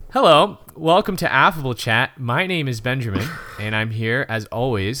Hello, welcome to Affable Chat. My name is Benjamin, and I'm here, as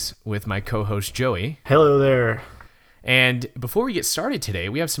always, with my co-host Joey. Hello there. And before we get started today,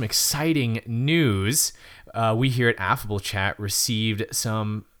 we have some exciting news. We here at Affable Chat received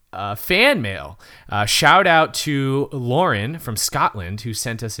some fan mail. Shout out to Lauren from Scotland, who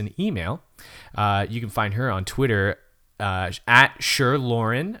sent us an email. You can find her on Twitter at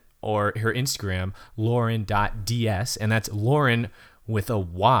SureLauren, or her Instagram, lauren.ds, and that's Lauren with a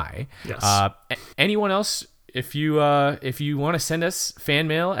Y. Yes. Anyone else, if you want to send us fan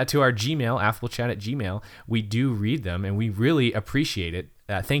mail to our Gmail, affablechat@gmail, we do read them, and we really appreciate it.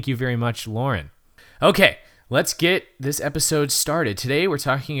 Thank you very much, Lauren. Okay, let's get this episode started. Today, we're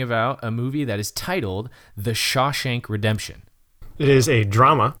talking about a movie that is titled The Shawshank Redemption. It is a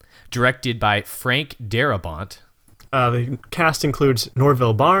drama. Directed by Frank Darabont. The cast includes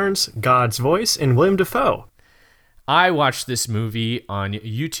Norville Barnes, God's Voice, and Willem Dafoe. I watched this movie on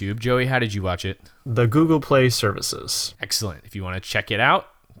YouTube. Joey, how did you watch it? The Google Play services. Excellent. If you want to check it out,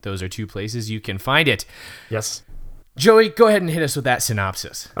 those are two places you can find it. Yes. Joey, go ahead and hit us with that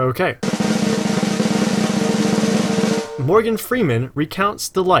synopsis. Okay. Morgan Freeman recounts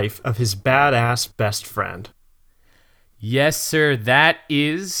the life of his badass best friend. Yes, sir. That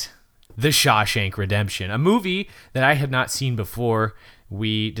is The Shawshank Redemption, a movie that I had not seen before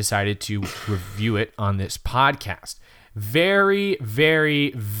we decided to review it on this podcast. Very,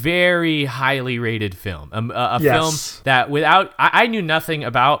 very, very highly rated film. A film that I knew nothing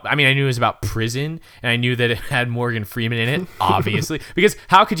about. I mean, I knew it was about prison, and I knew that it had Morgan Freeman in it, obviously. Because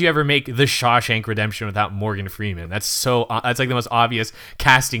how could you ever make The Shawshank Redemption without Morgan Freeman? That's like the most obvious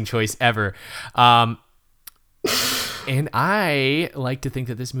casting choice ever. And I like to think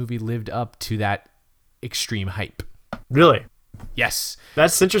that this movie lived up to that extreme hype. Really? Yes.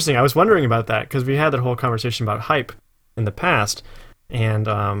 That's interesting. I was wondering about that because we had that whole conversation about hype in the past. And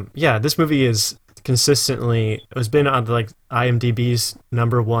this movie is consistently, it has been on IMDb's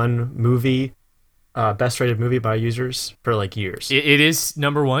 #1 movie, best rated movie by users for years. It is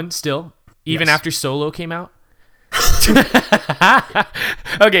 #1 still, even after Solo came out.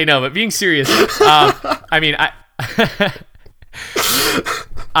 Okay, no, but being serious,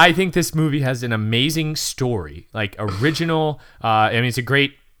 I think this movie has an amazing story, original. It's a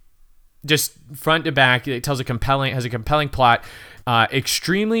great, just front to back. It has a compelling plot,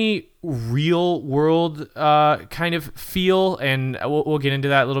 extremely real world kind of feel, and we'll get into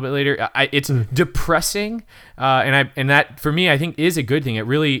that a little bit later. It's depressing, and that for me I think is a good thing. It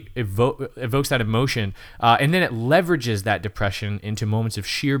really evokes that emotion, and then it leverages that depression into moments of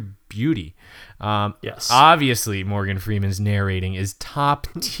sheer beauty. Yes. Obviously, Morgan Freeman's narrating is top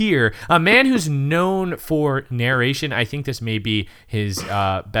tier. A man who's known for narration. I think this may be his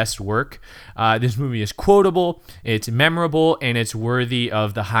best work. This movie is quotable, it's memorable, and it's worthy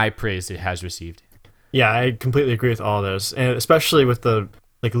of the high praise it has received. Yeah, I completely agree with all those, and especially with the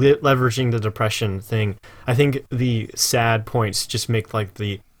leveraging the depression thing. I think the sad points just make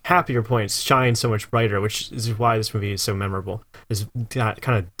the happier points shine so much brighter, which is why this movie is so memorable. Is that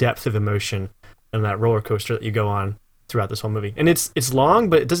kind of depth of emotion and that roller coaster that you go on throughout this whole movie. And it's long,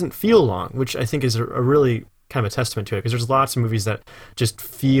 but it doesn't feel long, which I think is a really kind of a testament to it, because there's lots of movies that just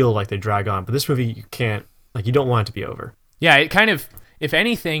feel like they drag on, but this movie you can't, you don't want it to be over. Yeah, it kind of, if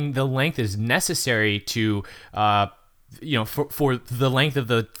anything, the length is necessary to for the length of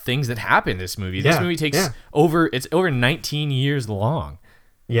the things that happen in this movie. This movie takes over 19 years long.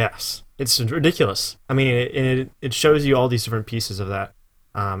 Yes, it's ridiculous. I mean, it shows you all these different pieces of that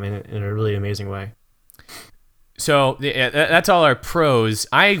in a really amazing way. So that's all our pros.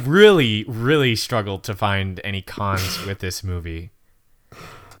 I really, really struggled to find any cons with this movie.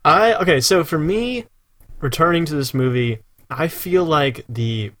 So for me, returning to this movie, I feel like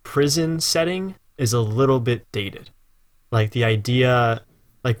the prison setting is a little bit dated. The idea,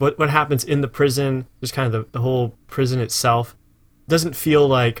 what happens in the prison, just kind of the whole prison itself, doesn't feel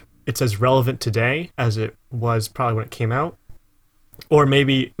like it's as relevant today as it was probably when it came out. Or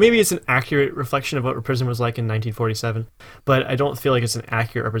maybe it's an accurate reflection of what prison was like in 1947, but I don't feel like it's an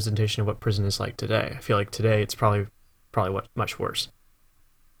accurate representation of what prison is like today. I feel like today it's probably much worse.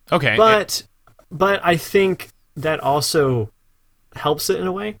 Okay. But I think that also helps it in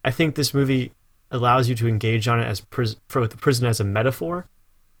a way. I think this movie allows you to engage on it as with the prison as a metaphor,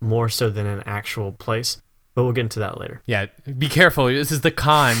 more so than an actual place. But we'll get into that later. Yeah, be careful. This is the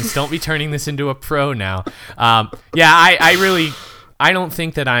cons. Don't be turning this into a pro now. I don't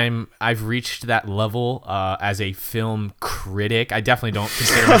think that I've reached that level as a film critic. I definitely don't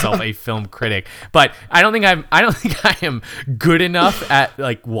consider myself a film critic, but I don't think I am good enough at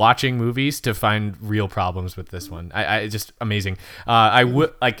like watching movies to find real problems with this one. I just amazing. I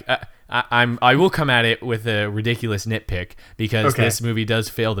would like. I will come at it with a ridiculous nitpick because this movie does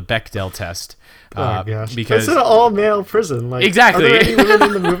fail the Bechdel test. Oh gosh! Because it's an all-male prison. Like, exactly. Are there any women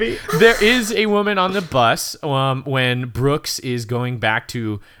in the movie? There is a woman on the bus when Brooks is going back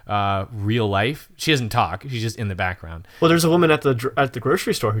to real life. She doesn't talk. She's just in the background. Well, there's a woman at the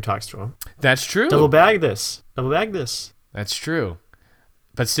grocery store who talks to him. That's true. Double bag this. That's true.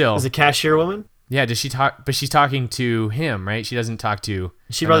 But still, is a cashier woman? Yeah, does she talk? But she's talking to him, right? She doesn't talk to.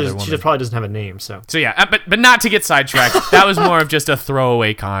 She probably doesn't have a name. So yeah, but not to get sidetracked. That was more of just a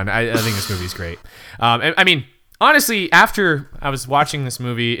throwaway con. I think this movie's great. I mean, honestly, after I was watching this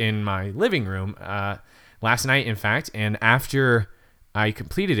movie in my living room last night, in fact, and after I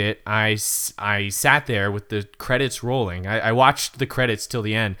completed it, I sat there with the credits rolling. I watched the credits till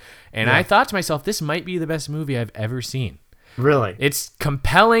the end, and I thought to myself, this might be the best movie I've ever seen. Really? It's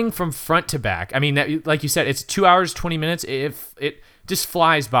compelling from front to back. I mean, like you said, it's 2 hours, 20 minutes. If it just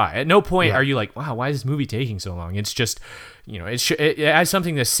flies by. At no point are you like, wow, why is this movie taking so long? It's just, it has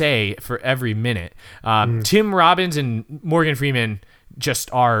something to say for every minute. Tim Robbins and Morgan Freeman just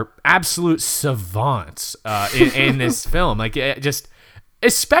are absolute savants in this film. Like, just...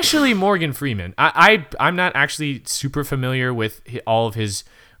 especially Morgan Freeman. I'm not actually super familiar with all of his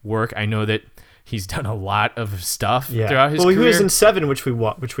work. I know that he's done a lot of stuff throughout his career. Well, he was in Seven, which we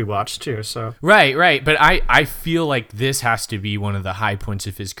watched too. So right. But I feel like this has to be one of the high points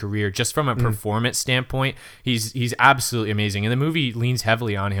of his career, just from a performance standpoint. He's absolutely amazing, and the movie leans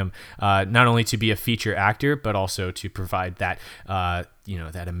heavily on him, not only to be a feature actor, but also to provide that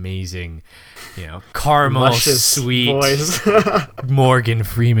that amazing, caramel luscious sweet voice. Morgan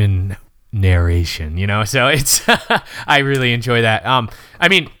Freeman narration, so it's I really enjoy that. I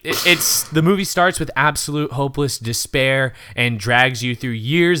mean, it's the movie starts with absolute hopeless despair and drags you through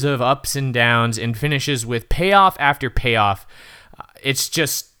years of ups and downs and finishes with payoff after payoff. It's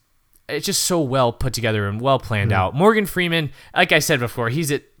just so well put together and well planned out. Morgan Freeman, like I said before,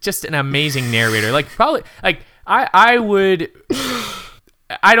 he's just an amazing narrator. Like, probably, like I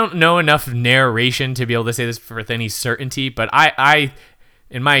don't know enough narration to be able to say this with any certainty, but I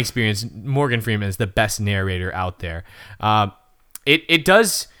in my experience, Morgan Freeman is the best narrator out there. It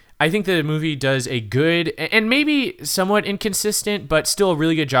does. I think the movie does a good and maybe somewhat inconsistent, but still a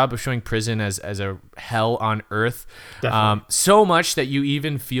really good job of showing prison as a hell on earth. So much that you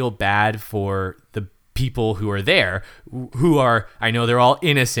even feel bad for the people who are there, who are, I know they're all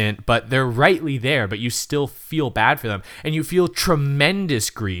innocent, but they're rightly there, but you still feel bad for them. And you feel tremendous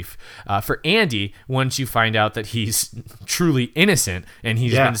grief for Andy once you find out that he's truly innocent and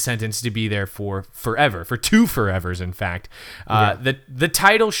he's been sentenced to be there for forever, for 2 forevers, in fact. The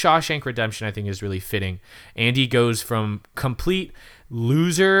title Shawshank Redemption, I think, is really fitting. Andy goes from complete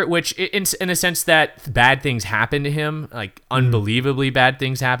loser, which in a sense that bad things happen to him, like unbelievably bad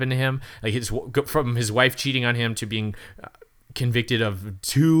things happen to him, like from his wife cheating on him to being convicted of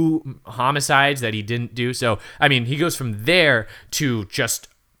 2 homicides that he didn't do. So I mean, he goes from there to just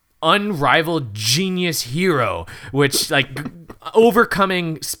unrivaled genius hero, which like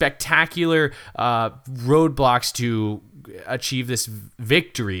overcoming spectacular roadblocks to achieve this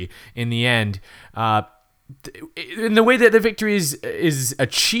victory in the end. In the way that the victory is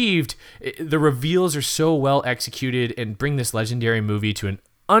achieved, the reveals are so well executed and bring this legendary movie to an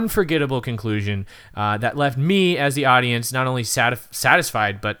unforgettable conclusion that left me as the audience not only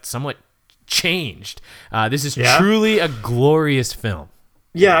satisfied but somewhat changed. This is truly a glorious film.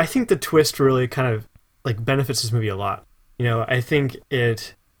 Yeah, I think the twist really kind of like benefits this movie a lot. I think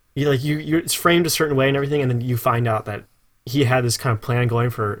it's framed a certain way and everything, and then you find out that he had this kind of plan going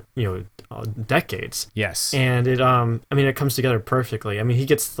for decades. Yes. And it comes together perfectly. I mean, he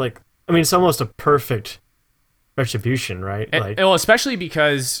gets it's almost a perfect retribution, right? Well, especially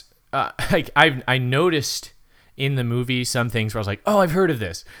because I noticed in the movie some things where I was like, oh, I've heard of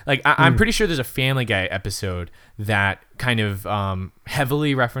this. Like, I'm pretty sure there's a Family Guy episode that kind of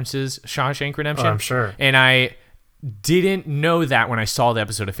heavily references Shawshank Redemption. Oh, I'm sure. And I didn't know that when I saw the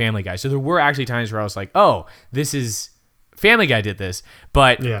episode of Family Guy. So there were actually times where I was like, oh, this is... Family Guy did this,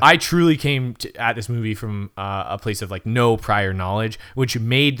 but I truly came at this movie from a place of like no prior knowledge, which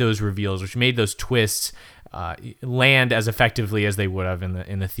made those reveals, which made those twists land as effectively as they would have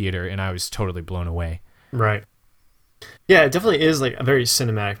in the theater, and I was totally blown away. Right. Yeah, it definitely is like a very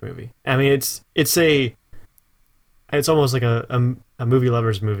cinematic movie. I mean, it's almost like a a movie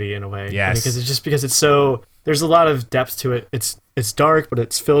lover's movie in a way. Yes. Because it's so, there's a lot of depth to it. It's dark, but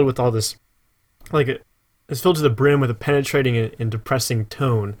it's filled with all this, it's filled to the brim with a penetrating and depressing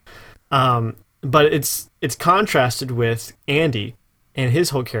tone. But it's contrasted with Andy and his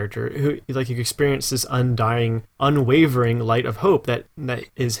whole character, who you experience this undying, unwavering light of hope that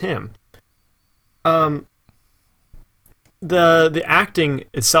is him. The acting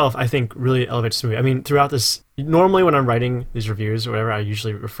itself, I think, really elevates the movie. I mean, throughout this, normally when I'm writing these reviews or whatever, I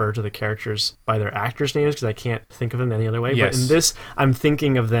usually refer to the characters by their actors' names because I can't think of them any other way. Yes. But in this, I'm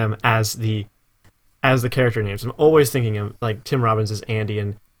thinking of them as the character names. I'm always thinking of Tim Robbins as Andy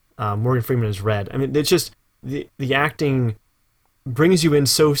and Morgan Freeman as Red. I mean, it's just the acting brings you in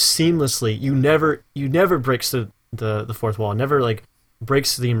so seamlessly. You never breaks the fourth wall. Never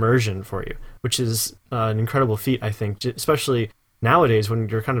breaks the immersion for you, which is an incredible feat, I think, especially nowadays when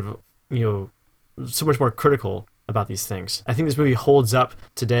you're kind of so much more critical about these things. I think this movie holds up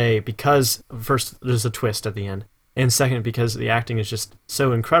today because first there's a twist at the end, and second because the acting is just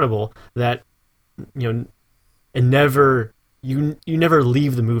so incredible that you never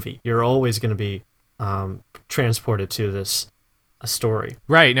leave the movie. You're always going to be transported to this a story.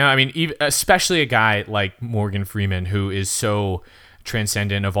 Right. No, I mean, especially a guy like Morgan Freeman, who is so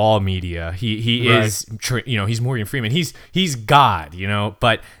transcendent of all media. He Right. is, he's Morgan Freeman. He's God,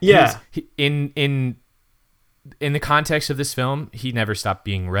 but Yeah. in the context of this film, he never stopped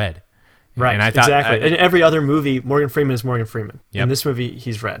being Red. Right. And I thought, exactly. In every other movie, Morgan Freeman is Morgan Freeman. Yep. In this movie,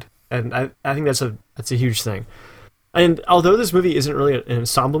 he's Red, and I think that's a huge thing. And although this movie isn't really an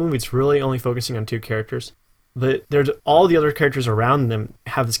ensemble movie, it's really only focusing on two characters. But there's all the other characters around them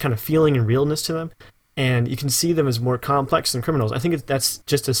have this kind of feeling and realness to them, and you can see them as more complex than criminals. I think that's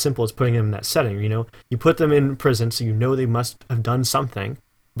just as simple as putting them in that setting. You put them in prison, so they must have done something,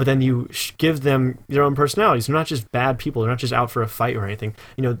 but then you give them their own personalities. They're not just bad people. They're not just out for a fight or anything.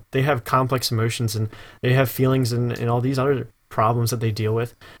 They have complex emotions and they have feelings and all these other problems that they deal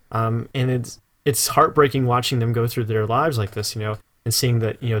with. And it's heartbreaking watching them go through their lives like this, and seeing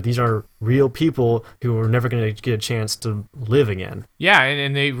that, these are real people who are never going to get a chance to live again. Yeah,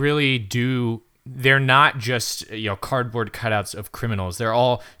 and they really do. They're not just cardboard cutouts of criminals. They're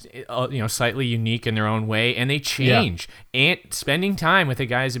all slightly unique in their own way, and they change. Yeah. And spending time with a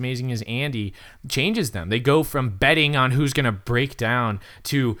guy as amazing as Andy changes them. They go from betting on who's going to break down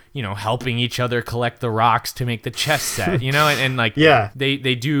to helping each other collect the rocks to make the chess set. Yeah.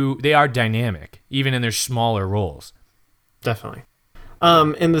 They are dynamic even in their smaller roles. Definitely.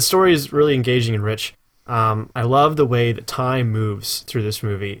 And the story is really engaging and rich. I love the way that time moves through this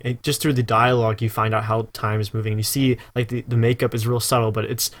movie. Just through the dialogue, you find out how time is moving. And you see, the makeup is real subtle, but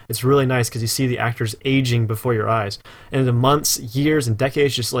it's really nice because you see the actors aging before your eyes. And the months, years, and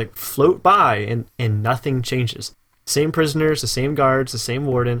decades just float by, and nothing changes. Same prisoners, the same guards, the same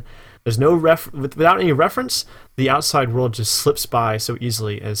warden. There's no without any reference, the outside world just slips by so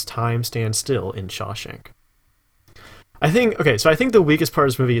easily as time stands still in Shawshank. I think the weakest part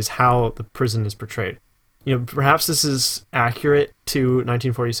of this movie is how the prison is portrayed. Perhaps this is accurate to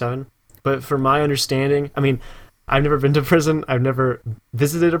 1947, but from my understanding, I mean, I've never been to prison. I've never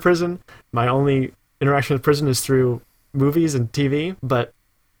visited a prison. My only interaction with prison is through movies and TV, but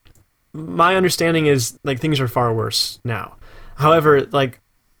my understanding is things are far worse now. However,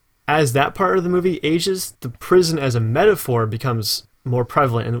 as that part of the movie ages, the prison as a metaphor becomes more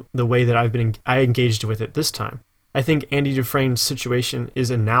prevalent in the way that I engaged with it this time. I think Andy Dufresne's situation is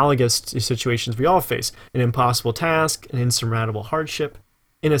analogous to situations we all face: an impossible task, an insurmountable hardship.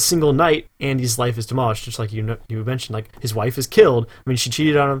 In a single night, Andy's life is demolished, just like you mentioned. His wife is killed. I mean, she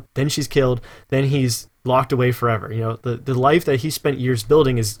cheated on him, then she's killed, then he's locked away forever. The life that he spent years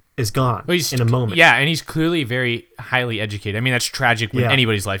building is gone in a moment. Yeah, and he's clearly very highly educated. I mean, that's tragic when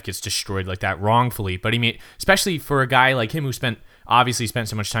anybody's life gets destroyed like that wrongfully. But I mean, especially for a guy like him who obviously spent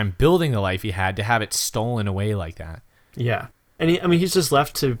so much time building the life he had, to have it stolen away like that. Yeah. And he's just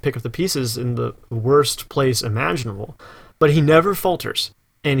left to pick up the pieces in the worst place imaginable. But he never falters,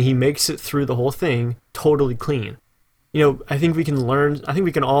 and he makes it through the whole thing totally clean. I think we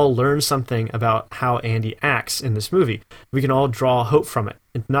can all learn something about how Andy acts in this movie. We can all draw hope from it.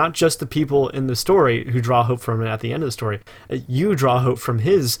 And not just the people in the story who draw hope from it at the end of the story. You draw hope from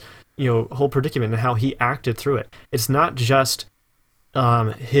his, whole predicament and how he acted through it. It's not just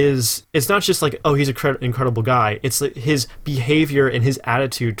it's not just he's an incredible guy. It's his behavior and his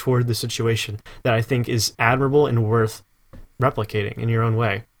attitude toward the situation that I think is admirable and worth replicating in your own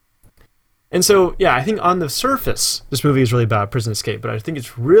way. And so, yeah, I think on the surface, this movie is really about prison escape, but I think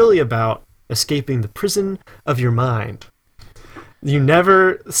it's really about escaping the prison of your mind. You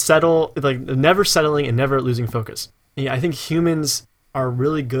never settle, never settling and never losing focus. Yeah, I think humans are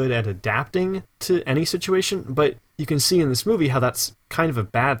really good at adapting to any situation, but you can see in this movie how that's kind of a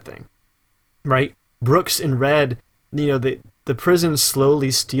bad thing, right? Brooks and Red, the prison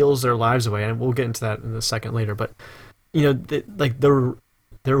slowly steals their lives away, and we'll get into that in a second later. But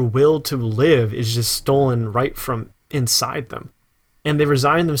their will to live is just stolen right from inside them, and they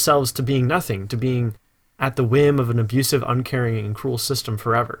resign themselves to being nothing, to being at the whim of an abusive, uncaring, and cruel system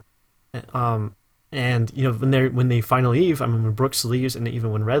forever. And when they finally leave, I mean, when Brooks leaves, and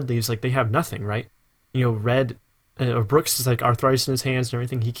even when Red leaves, like, they have nothing, right? Red or Brooks is like arthritis in his hands and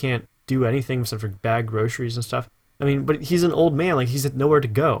everything. He can't do anything except for bag groceries and stuff. I mean, but he's an old man. Like, he's at nowhere to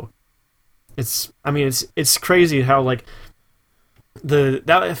go. It's crazy how, like, that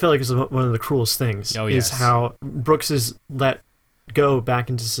I feel like is one of the cruelest things. Oh, yes. Is how Brooks is let go back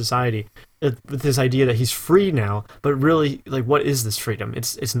into society with this idea that he's free now, but really, like, what is this freedom?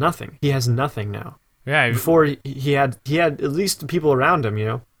 It's nothing. He has nothing now. Yeah. Before he had at least the people around him,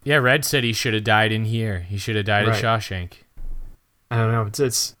 Yeah, Red said he should have died in here. He should have died Right. at Shawshank. I don't know.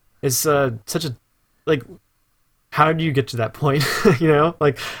 It's such a, like, how do you get to that point?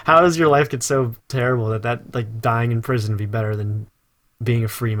 Like, how does your life get so terrible that like dying in prison would be better than being a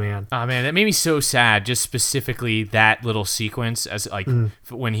free man? Oh man, that made me so sad. Just specifically that little sequence, as like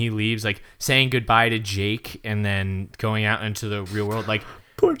when he leaves, like saying goodbye to Jake and then going out into the real world. Like,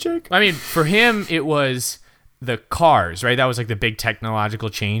 Poor Jake. I mean, for him, it was the cars, right? That was like the big technological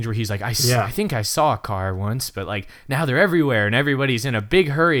change where he's like, I think I saw a car once, but like now they're everywhere and everybody's in a big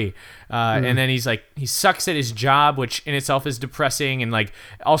hurry. And then he's like, he sucks at his job, which in itself is depressing. And like,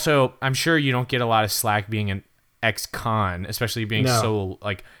 also, I'm sure you don't get a lot of slack being an ex-con, especially being so,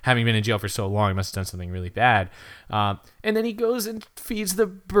 like, having been in jail for so long. He must have done something really bad. And then he goes and feeds the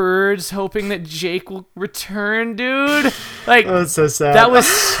birds, hoping that Jake will return, dude. Like, Oh, it's so sad. that was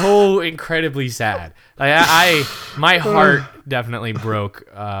so incredibly sad. Like, my heart definitely broke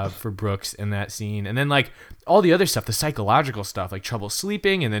for Brooks in that scene. And then, like, all the other stuff, the psychological stuff, like trouble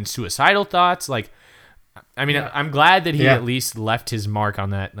sleeping and then suicidal thoughts. Like, I mean, I'm glad that he at least left his mark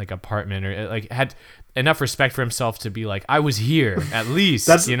on that, like, apartment, or like had enough respect for himself to be like, I was here at least.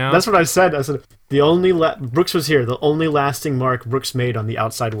 That's what I said. I said the only Brooks was here. The only lasting mark Brooks made on the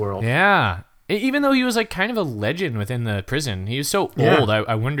outside world. Yeah. Even though he was like kind of a legend within the prison, he was so old.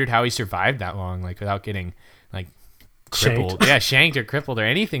 I wondered how he survived that long, like without getting like crippled. Shanked or crippled or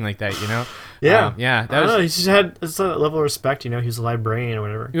anything like that, Yeah. That was. He just had a level of respect. He's a librarian or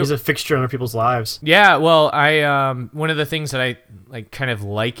whatever. He's a fixture in other people's lives. Yeah, well, I one of the things that I like kind of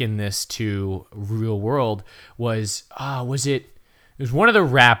liken this to real world was it was one of the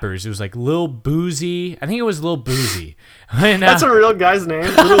rappers. It was like Lil Boozy. I think it was Lil Boozy. And, That's a real guy's name,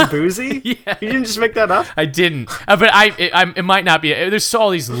 Little Boozy. Yeah. You didn't just make that up. I didn't, but it might not be. There's all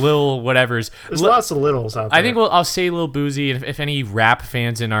these Lil whatevers. There's lots of littles out there. I think I'll say Lil Boozy, and if any rap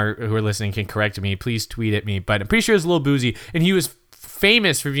fans who are listening can correct me, please tweet at me. But I'm pretty sure it's Lil Boozy, and he was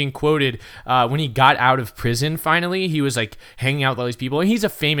famous for being quoted when he got out of prison. Finally, he was like hanging out with all these people, and he's a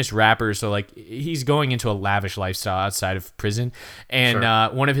famous rapper, so like he's going into a lavish lifestyle outside of prison. And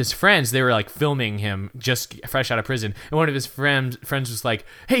one of his friends, they were like filming him just fresh out of prison, and one of his friends was like,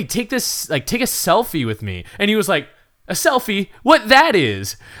 "Hey, take a selfie with me," and he was like, "A selfie? What that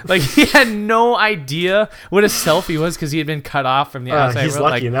is?" Like, he had no idea what a selfie was because he had been cut off from the outside he's world.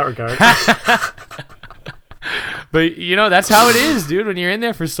 lucky in that regard. But that's how it is, dude. When you're in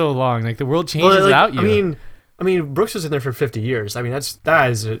there for so long, like the world changes without you. I mean, Brooks was in there for 50 years. I mean, that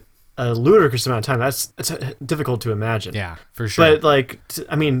is a ludicrous amount of time. That's difficult to imagine. Yeah, for sure. But like,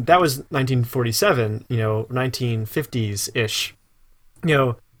 that was 1947. 1950s ish.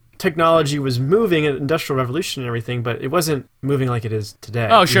 Technology was moving, and industrial revolution and everything, but it wasn't moving like it is today.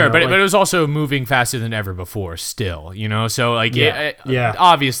 Oh, sure, but it was also moving faster than ever before. Still, so like,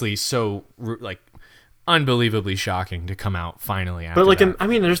 obviously, so like, unbelievably shocking to come out finally after but like that.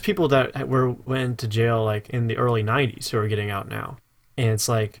 There's people that went to jail like in the early 90s who are getting out now, and it's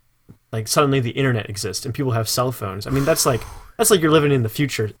like suddenly the internet exists and people have cell phones. I mean, that's like you're living in the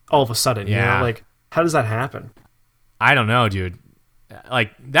future all of a sudden. Like, how does that happen? I don't know, dude.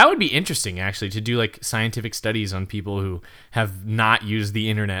 Like, that would be interesting actually to do like scientific studies on people who have not used the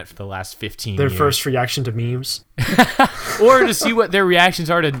internet for the last 15 years. Their first reaction to memes, or to see what their reactions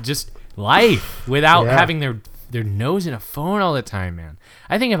are to just life without having their nose in a phone all the time, man.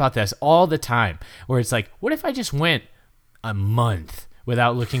 I think about this all the time, where it's like, what if I just went a month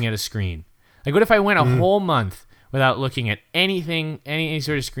without looking at a screen? Like, what if I went a whole month without looking at anything, any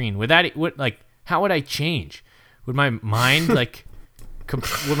sort of screen? How would I change? Would my mind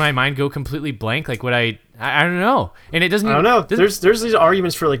would my mind go completely blank? Like, would I don't know. And it doesn't. I don't know. There's these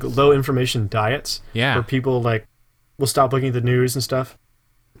arguments for like low information diets. Yeah. Where people like will stop looking at the news and stuff,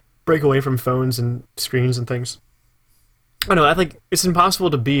 break away from phones and screens and things. I know. I think it's impossible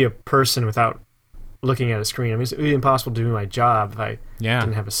to be a person without looking at a screen. I mean, it would be impossible to do my job if I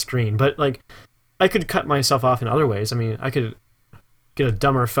didn't have a screen. But like, I could cut myself off in other ways. I mean, I could get a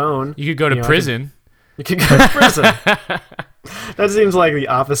dumber phone. You could go to prison. You could go to prison. That seems like the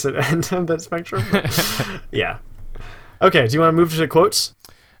opposite end of that spectrum. Yeah. Okay. Do you want to move to the quotes?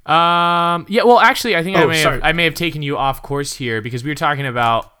 Yeah. Well, actually, I think I may have taken you off course here because we were talking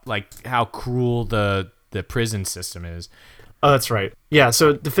about like how cruel the prison system is. Oh, that's right. Yeah,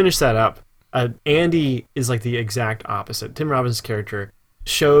 so to finish that up, Andy is like the exact opposite. Tim Robbins' character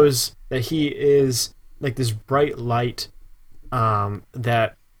shows that he is like this bright light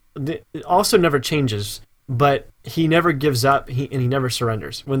that also never changes, but he never gives up and he never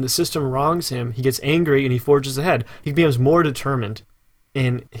surrenders. When the system wrongs him, he gets angry and he forges ahead. He becomes more determined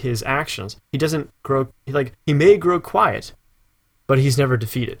in his actions. He doesn't grow, he may grow quiet, but he's never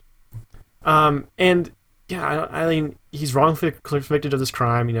defeated. And yeah, I mean, he's wrongfully convicted of this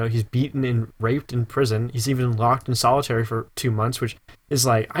crime. You know, he's beaten and raped in prison. He's even locked in solitary for 2 months, which is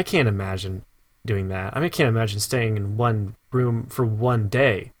like, I can't imagine doing that. I mean, I can't imagine staying in one room for 1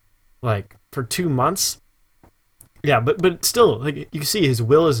 day, like for 2 months. Yeah, but still, like you can see, his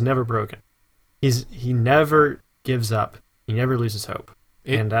will is never broken. He never gives up. He never loses hope,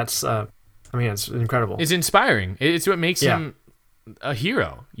 and that's I mean, it's incredible. It's inspiring. It's what makes him a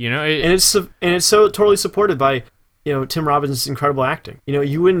hero, you know, and it's so totally supported by, you know, Tim Robbins' incredible acting. You know,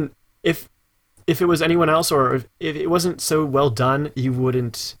 you wouldn't if it was anyone else, or if it wasn't so well done, you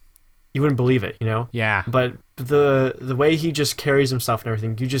wouldn't believe it, you know. Yeah. But the way he just carries himself and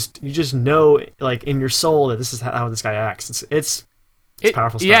everything, you just know, like in your soul, that this is how this guy acts. It's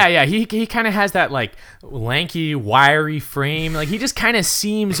powerful stuff. Yeah. He kind of has that like lanky, wiry frame. Like he just kind of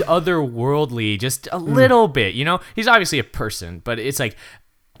seems otherworldly, just a little bit. You know, he's obviously a person, but it's like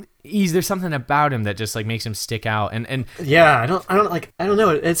there's something about him that just like makes him stick out. And yeah, I don't know.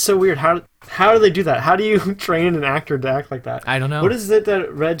 It's so weird. How do they do that? How do you train an actor to act like that? I don't know. What is it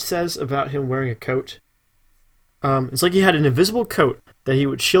that Red says about him wearing a coat? It's like he had an invisible coat that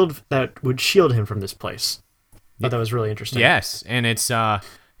would shield him from this place. I thought that was really interesting. Yes, and it's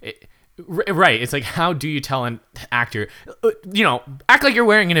right. It's like, how do you tell an actor, you know, act like you're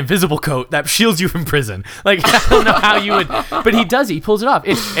wearing an invisible coat that shields you from prison? Like, I don't know how you would, but he does. He pulls it off.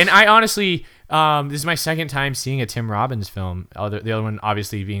 And I honestly, this is my second time seeing a Tim Robbins film. The other one,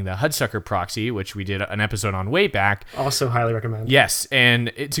 obviously, being the Hudsucker Proxy, which we did an episode on way back. Also highly recommend. Yes,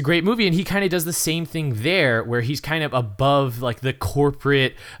 and it's a great movie, and he kind of does the same thing there, where he's kind of above like the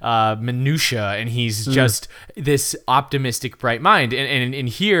corporate minutia, and he's just this optimistic, bright mind. And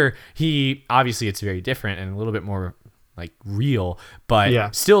here, he obviously it's very different and a little bit more like real,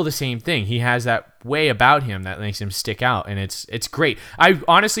 but still the same thing. He has that way about him that makes him stick out, and it's great. I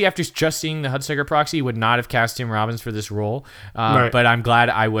honestly, after just seeing the Hudsucker Proxy, would not have cast Tim Robbins for this role, but I'm glad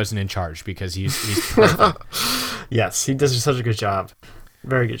I wasn't in charge because he's perfect. Yes, he does such a good job.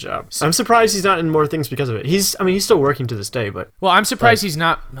 Very good job. I'm surprised he's not in more things because of it. He's still working to this day, but I'm surprised he's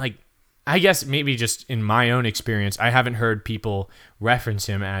not, like, I guess maybe just in my own experience, I haven't heard people reference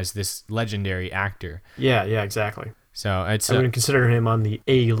him as this legendary actor. Yeah, exactly. So it's I wouldn't consider him on the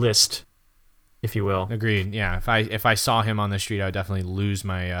A list, if you will. Agreed. Yeah, if I saw him on the street, I would definitely lose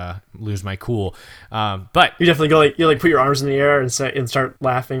my cool. But you definitely go you put your arms in the air and start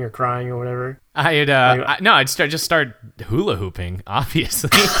laughing or crying or whatever. I'd start hula hooping. Obviously,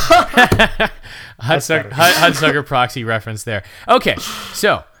 Hudsucker Proxy reference there. Okay,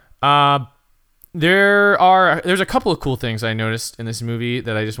 so there's a couple of cool things I noticed in this movie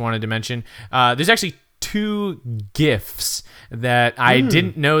that I just wanted to mention. There's actually 2 gifts that I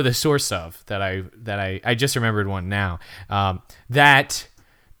didn't know the source of that I just remembered one now. That's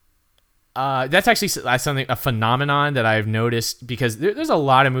actually a phenomenon that I've noticed because there's a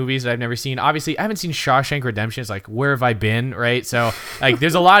lot of movies that I've never seen. Obviously, I haven't seen Shawshank Redemption. It's like, where have I been, right? So like,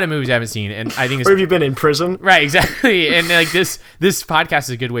 there's a lot of movies I haven't seen, and I think where have you been, in prison? Right, exactly. And like this podcast is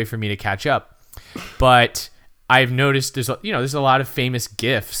a good way for me to catch up, but I've noticed there's a lot of famous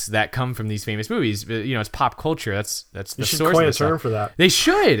GIFs that come from these famous movies. You know, it's pop culture. That's the source. You should coin a term for that. They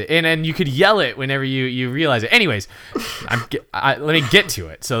should, and you could yell it whenever you realize it. Anyways, let me get to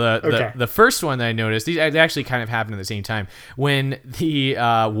it. So the first one that I noticed, they actually kind of happened at the same time, when the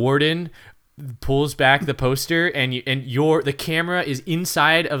warden pulls back the poster and the camera is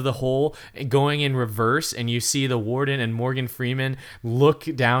inside of the hole going in reverse, and you see the warden and Morgan Freeman look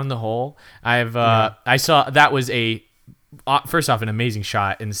down the hole. I saw that was a first off, an amazing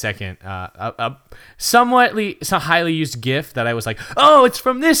shot, and second, a highly used GIF that I was like, oh, it's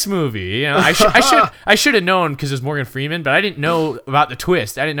from this movie. You know, I should have known because it was Morgan Freeman, but I didn't know about the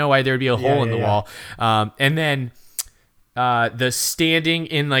twist. I didn't know why there would be a hole in the wall. And then the standing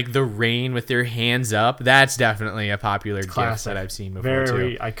in like the rain with their hands up, that's definitely a popular GIF that I've seen before.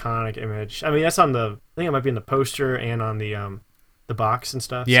 Very iconic image. I mean, that's on I think it might be in the poster and on the box and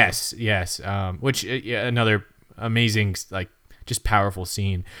stuff. Yes. Which another amazing, like, just powerful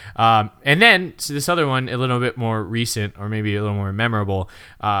scene. And then so this other one, a little bit more recent, or maybe a little more memorable,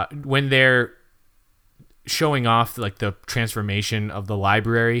 when they're showing off like the transformation of the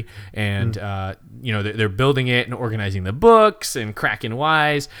library, and they're building it and organizing the books and cracking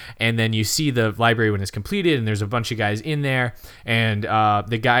wise, and then you see the library when it's completed, and there's a bunch of guys in there, and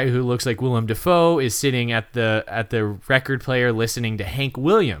the guy who looks like Willem Dafoe is sitting at the record player listening to Hank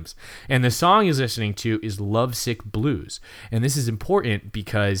Williams, and the song he's listening to is Lovesick Blues. And this is important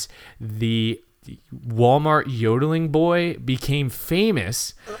because the Walmart yodeling boy became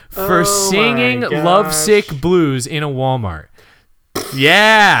famous for singing Lovesick Blues in a Walmart.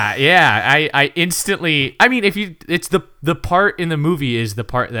 Yeah. I instantly, I mean, it's the part in the movie is the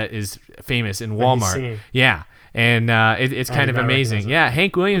part that is famous in Walmart. Yeah. And it's kind of amazing. Yeah.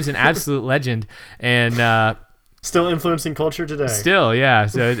 Hank Williams, an absolute legend, and still influencing culture today. Still, yeah.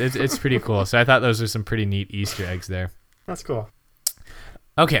 So it's pretty cool. So I thought those were some pretty neat Easter eggs there. That's cool.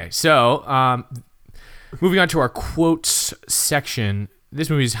 Okay, so moving on to our quotes section. This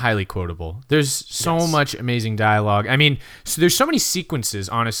movie is highly quotable. There's so much amazing dialogue. I mean, so there's so many sequences,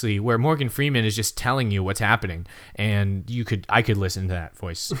 honestly, where Morgan Freeman is just telling you what's happening, and I could listen to that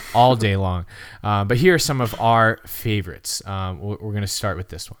voice all day long. But here are some of our favorites. We're going to start with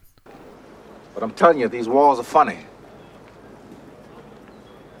this one. But I'm telling you, these walls are funny.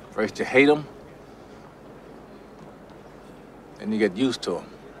 First you hate them, then you get used to them.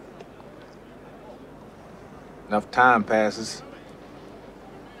 Enough time passes,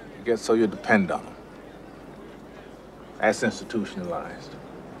 you get so you depend on them. That's institutionalized.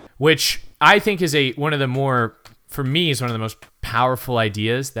 Which I think is one of the most powerful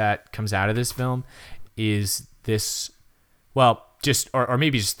ideas that comes out of this film, is this, well, just, or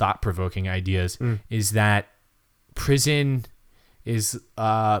maybe just thought-provoking ideas, is that prison is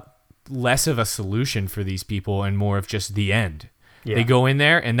less of a solution for these people and more of just the end. Yeah. They go in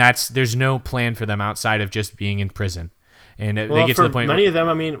there, and there's no plan for them outside of just being in prison. And they get to the point. Many of them,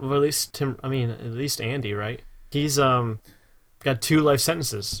 I mean, well, at least Andy, right? He's got 2 life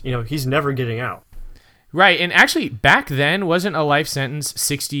sentences. You know, he's never getting out. Right, and actually, back then, wasn't a life sentence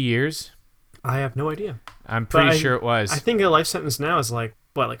 60 years? I have no idea. I'm pretty sure it was. I think a life sentence now is like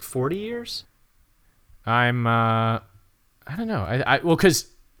 40 years? I don't know. Well, because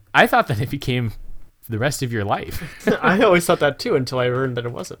I thought that it became the rest of your life. I always thought that too until I learned that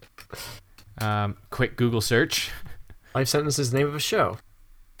it wasn't. Quick Google search. Life sentence is the name of a show.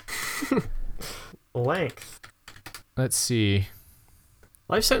 Length. Let's see.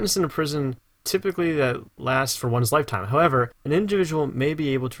 Life sentence in a prison typically that lasts for one's lifetime. However, an individual may be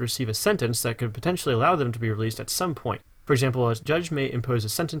able to receive a sentence that could potentially allow them to be released at some point. For example, a judge may impose a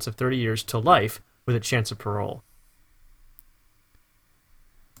sentence of 30 years to life with a chance of parole.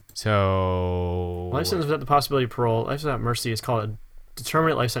 So, life sentence without the possibility of parole, life without mercy, is called a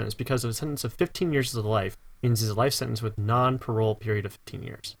determinate life sentence because a sentence of 15 years to life means it's a life sentence with non-parole period of 15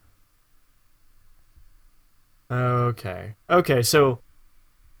 years. Okay, so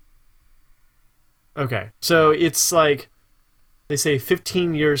it's like they say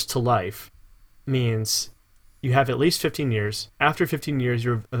 15 years to life means you have at least 15 years. After 15 years,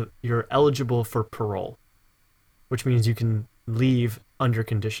 you're eligible for parole, which means you can leave under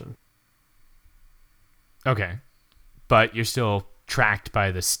condition. Okay, but you're still tracked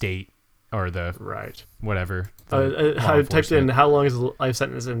by the state or the whatever. I typed in how long is a life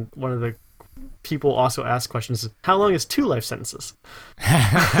sentence, and one of the people also asked questions: how long is 2 life sentences?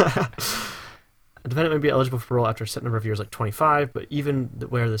 A defendant may be eligible for parole after a set number of years, like 25, but even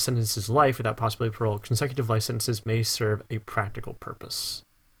where the sentence is life without possibility of parole, consecutive life sentences may serve a practical purpose.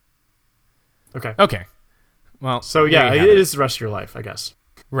 Okay. Well, so yeah, it is the rest of your life, I guess.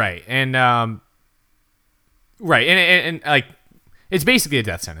 Right, and and like, it's basically a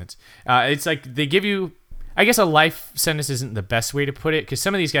death sentence. It's like they give you, I guess a life sentence isn't the best way to put it, because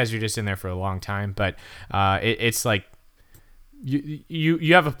some of these guys are just in there for a long time, but it's like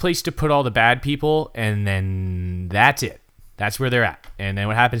you have a place to put all the bad people, and then that's it. That's where they're at, and then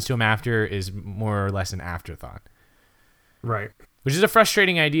what happens to them after is more or less an afterthought. Right, which is a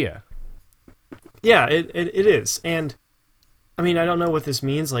frustrating idea. Yeah, it is. And I mean, I don't know what this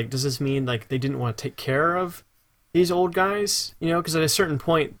means. Like, does this mean like they didn't want to take care of these old guys, because at a certain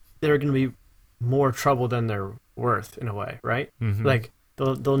point they're going to be more trouble than they're worth in a way, right? Mm-hmm. Like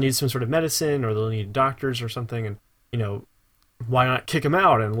they'll need some sort of medicine, or they'll need doctors or something, and why not kick them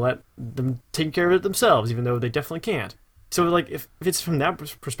out and let them take care of it themselves, even though they definitely can't. So like if it's from that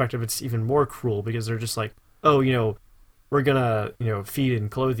perspective, it's even more cruel, because they're just like, oh, we're gonna feed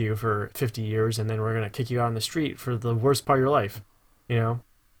and clothe you for 50 years, and then we're gonna kick you out on the street for the worst part of your life. Yeah,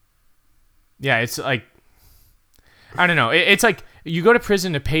 it's like, I don't know. It's like you go to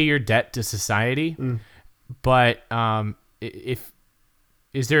prison to pay your debt to society, but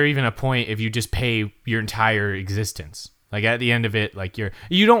is there even a point if you just pay your entire existence? Like at the end of it, like you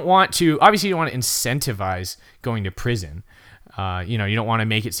don't want to incentivize going to prison. You don't want to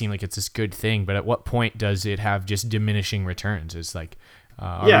make it seem like it's this good thing, but at what point does it have just diminishing returns? It's like,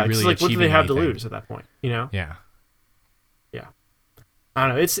 are we really like, what do they have anything? to lose at that point? Yeah. Yeah. I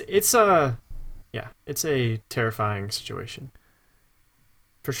don't know. It's a terrifying situation,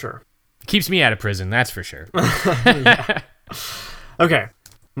 for sure. Keeps me out of prison, that's for sure. Okay,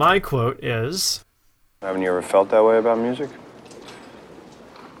 my quote is, Haven't you ever felt that way about music?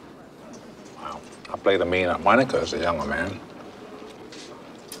 Well, I played a mean harmonica as a younger man.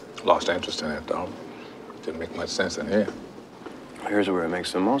 Lost interest in it, though. Didn't make much sense in here. Here's where it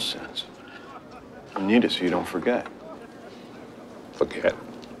makes the most sense. You need it so you don't forget. Forget.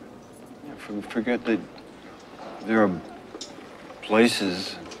 Forget that there are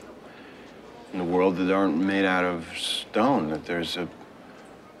places in the world that aren't made out of stone, that there's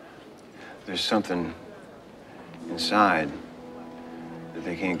something inside that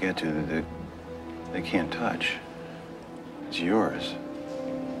they can't get to, that they can't touch. It's yours.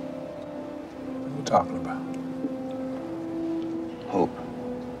 What are you talking about? Hope.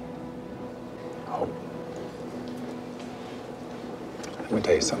 Hope. Let me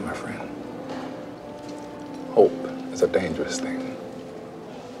tell you something, my friend. Hope is a dangerous thing.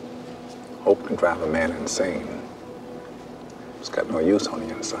 Hope can drive a man insane. It's got no use on the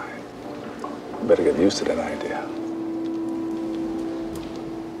inside. You better get used to that idea.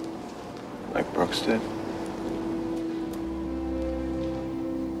 Like Brooks did.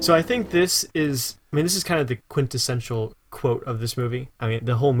 so I think this is kind of the quintessential quote of this movie. I mean,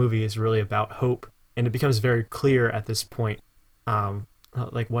 the whole movie is really about hope, and it becomes very clear at this point,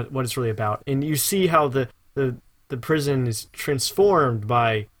 like what it's really about. And you see how the prison is transformed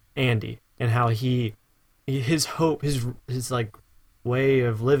by Andy, and how his hope, his like way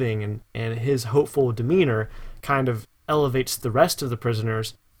of living, and his hopeful demeanor kind of elevates the rest of the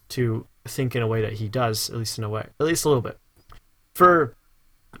prisoners to think in a way that he does, at least a little bit.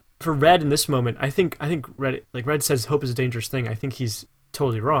 For Red in this moment, I think Red says hope is a dangerous thing. I think he's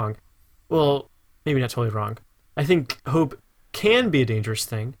totally wrong. Well, maybe not totally wrong. I think hope can be a dangerous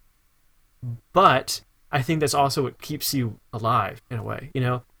thing, but I think that's also what keeps you alive in a way.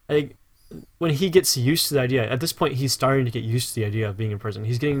 I think when he gets used to the idea, at this point he's starting to get used to the idea of being in prison.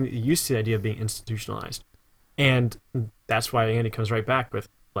 He's getting used to the idea of being institutionalized. And that's why Andy comes right back with,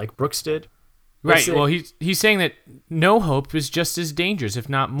 like Brooks did. Right. Well, he's saying that no hope is just as dangerous, if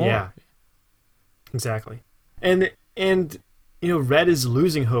not more. Yeah. Exactly. And Red is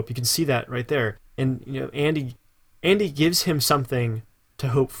losing hope. You can see that right there. And Andy gives him something to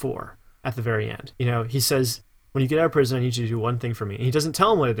hope for at the very end. He says, when you get out of prison, I need you to do one thing for me. And he doesn't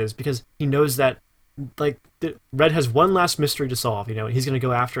tell him what it is, because he knows that Red has one last mystery to solve, and he's going to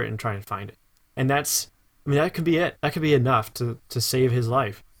go after it and try and find it. And that could be it. That could be enough to save his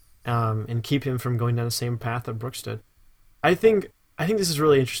life, and keep him from going down the same path that Brooks did. I think this is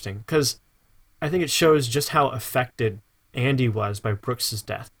really interesting, because I think it shows just how affected Andy was by Brooks's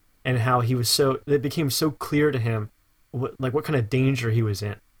death, and how it became so clear to him what kind of danger he was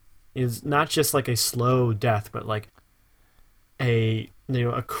in. It's not just like a slow death, but like a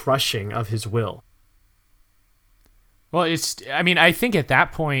crushing of his will. Well, I think at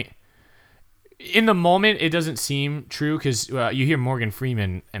that point, in the moment, it doesn't seem true, because you hear Morgan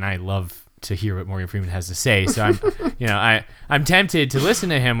Freeman, and I love to hear what Morgan Freeman has to say. So I'm tempted to listen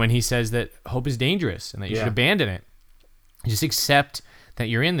to him when he says that hope is dangerous and that you should abandon it. Just accept that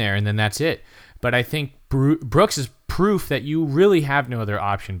you're in there, and then that's it. But I think Brooks is proof that you really have no other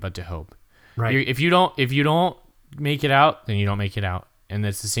option but to hope. Right. If you don't make it out, then you don't make it out, and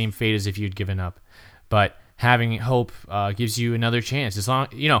that's the same fate as if you'd given up. But having hope gives you another chance. As long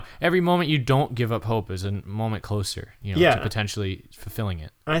every moment you don't give up hope is a moment closer, to potentially fulfilling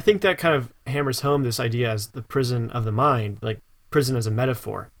it. And I think that kind of hammers home this idea as the prison of the mind, like prison as a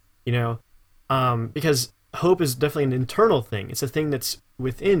metaphor, because hope is definitely an internal thing. It's a thing that's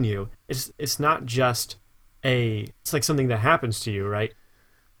within you. It's not just it's like something that happens to you, right?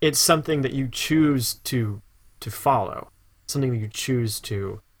 It's something that you choose to to follow, something that you choose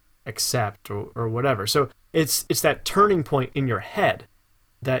to accept or whatever. So it's that turning point in your head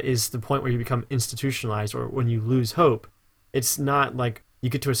that is the point where you become institutionalized, or when you lose hope. It's not like you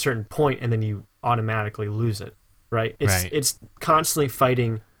get to a certain point and then you automatically lose it, right? It's constantly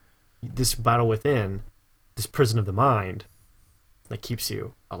fighting this battle within, this prison of the mind that keeps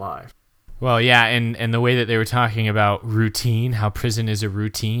you alive. Well, yeah, and the way that they were talking about routine, how prison is a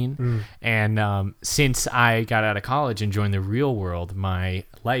routine. And since I got out of college and joined the real world, my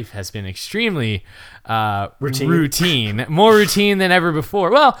life has been extremely routine, more routine than ever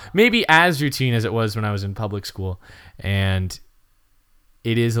before. Well, maybe as routine as it was when I was in public school. And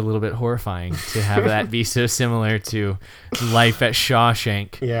it is a little bit horrifying to have that be so similar to life at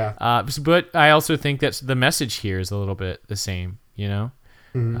Shawshank. Yeah. But I also think that the message here is a little bit the same, you know?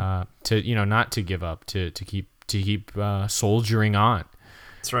 To not to give up, to keep soldiering on.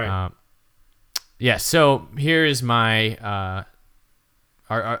 That's right. Yeah. So here is my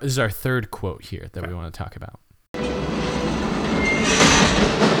this is our third quote here that we want to talk about.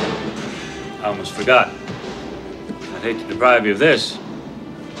 I almost forgot. I'd hate to deprive you of this.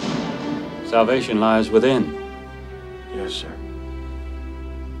 Salvation lies within. Yes, sir.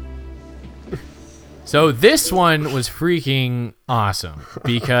 So this one was freaking awesome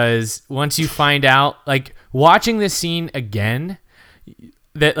because once you find out, like watching this scene again,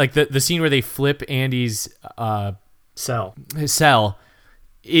 that like the scene where they flip Andy's his cell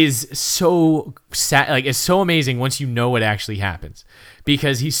is so sad, like it's so amazing once you know what actually happens,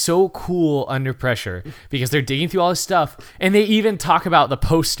 because he's so cool under pressure because they're digging through all this stuff, and they even talk about the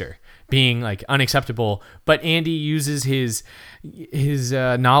poster being like unacceptable, but Andy uses his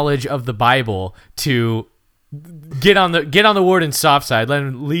knowledge of the Bible to get on the warden's soft side, let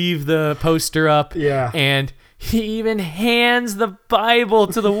him leave the poster up. Yeah. And he even hands the Bible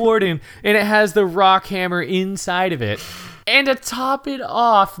to the warden, and it has the rock hammer inside of it. And to top it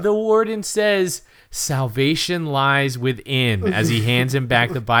off, the warden says, "Salvation lies within," as he hands him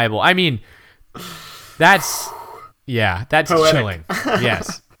back the Bible. I mean, that's poetic. Chilling.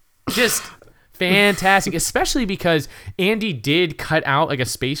 Yes. Just fantastic, especially because Andy did cut out like a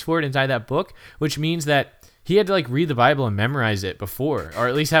space for it inside that book, which means that he had to like read the Bible and memorize it before, or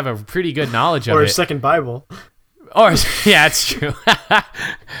at least have a pretty good knowledge of it. Or a second Bible. Or yeah, it's true.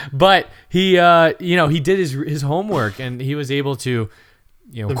 But he, he did his homework, and he was able to,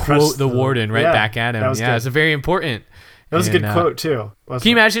 quote the warden back at him. Yeah, it's a very important. That was a good quote too. Can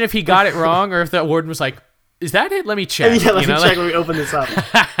you imagine if he got it wrong, or if that warden was like, "Is that it? Let me check." Yeah, let me check when we open this up.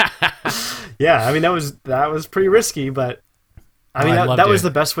 Yeah, I mean that was pretty risky, but I mean that was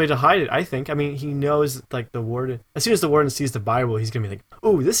the best way to hide it, I think. I mean, he knows like the warden. As soon as the warden sees the Bible, he's gonna be like,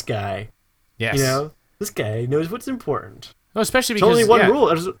 "Oh, this guy." Yes. This guy knows what's important. Well, especially because there's only one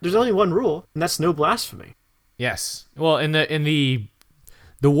rule. There's only one rule, and that's no blasphemy. Yes. Well, in the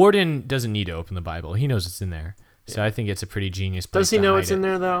warden doesn't need to open the Bible. He knows it's in there. So I think it's a pretty genius place. Does he know it's in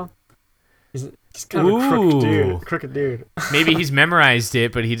there though? He's kind of a crooked dude. Maybe he's memorized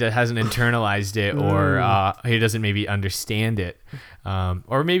it, but he hasn't internalized it, or he doesn't maybe understand it,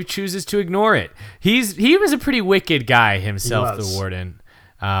 or maybe chooses to ignore it. He was a pretty wicked guy himself, the warden.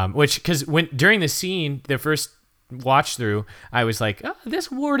 Because during the scene, the first watch through, I was like, "Oh,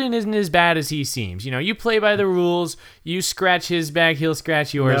 this warden isn't as bad as he seems. You play by the rules. You scratch his back, he'll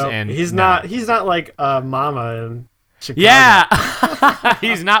scratch yours." No, and he's not like Mama in Chicago. Yeah,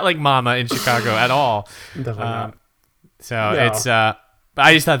 he's not like Mama in Chicago at all. Definitely not. So it's. I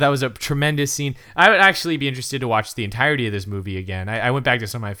just thought that was a tremendous scene. I would actually be interested to watch the entirety of this movie again. I went back to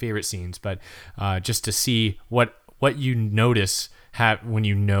some of my favorite scenes, but just to see what you notice when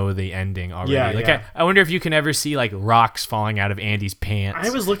you know the ending already. I wonder if you can ever see like rocks falling out of Andy's pants. I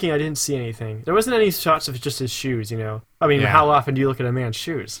was looking, I didn't see anything. There wasn't any shots of just his shoes, I mean, how often do you look at a man's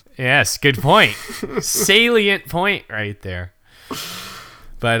shoes? Yes, good point. Salient point right there.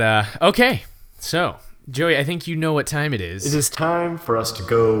 But okay, so Joey, I think you know what time it is. It is time for us to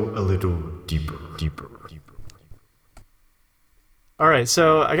go a little deeper. All right,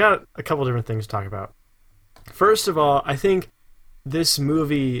 so I got a couple different things to talk about. First of all, I think this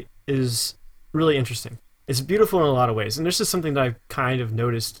movie is really interesting. It's beautiful in a lot of ways, and this is something that I've kind of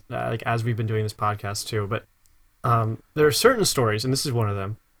noticed as we've been doing this podcast too. But there are certain stories, and this is one of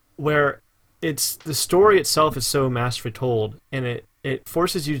them, where the story itself is so masterfully told, and it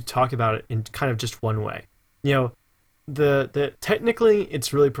forces you to talk about it in kind of just one way. The technically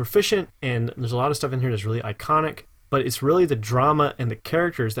it's really proficient, and there's a lot of stuff in here that's really iconic. But it's really the drama and the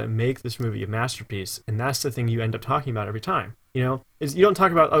characters that make this movie a masterpiece, and that's the thing you end up talking about every time. You don't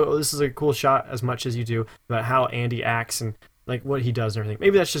talk about, oh, this is a cool shot, as much as you do about how Andy acts and like what he does and everything.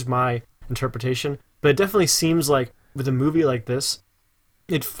 Maybe that's just my interpretation, But it definitely seems like with a movie like this,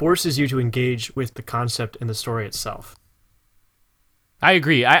 it forces you to engage with the concept and the story itself. I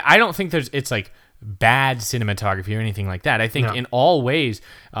agree. I don't think it's like bad cinematography or anything like that. I think No. in all ways,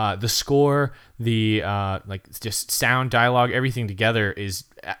 the score, the like just sound, dialogue, everything together is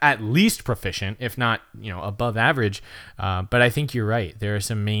at least proficient, if not above average. But I think you're right. There are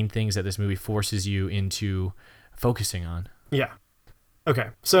some main things that this movie forces you into focusing on. Yeah. Okay,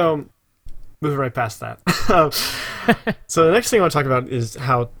 so moving right past that. So the next thing I want to talk about is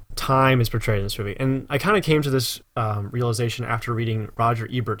how time is portrayed in this movie. And I kind of came to this realization after reading Roger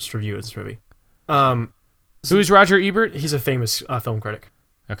Ebert's review of this movie. Who is Roger Ebert? He's a famous film critic.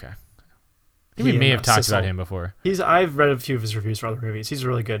 Okay. I think we may have talked about him before. I've read a few of his reviews for other movies. He's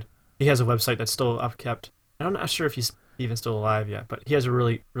really good. He has a website that's still upkept. I'm not sure if he's even still alive yet, but he has a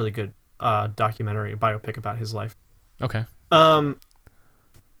really, really good documentary, biopic about his life. Okay.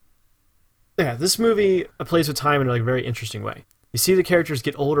 Yeah, this movie plays with time in a very interesting way. You see the characters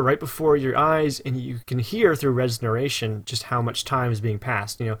get older right before your eyes, and you can hear through Red's narration just how much time is being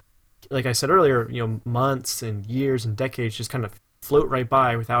passed. Like I said earlier, months and years and decades just kind of float right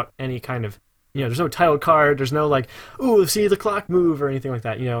by without any kind of, there's no title card, there's no like, ooh, see the clock move or anything like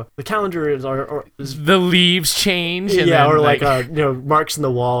that. The calendar is the leaves change. And yeah, then, or like marks in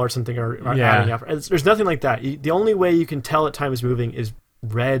the wall or something are adding up. There's nothing like that. The only way you can tell that time is moving is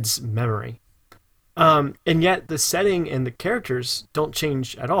Red's memory. And yet the setting and the characters don't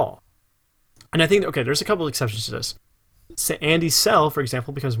change at all. And I think, okay, there's a couple of exceptions to this. Andy's cell, for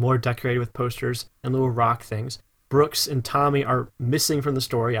example, becomes more decorated with posters and little rock things. Brooks and Tommy are missing from the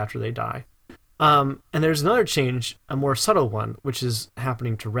story after they die. And there's another change, a more subtle one, which is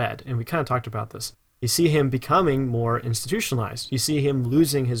happening to Red. And we kind of talked about this. You see him becoming more institutionalized. You see him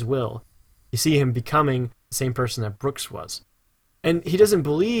losing his will. You see him becoming the same person that Brooks was. And he doesn't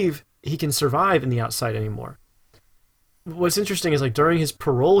believe he can survive in the outside anymore. What's interesting is like during his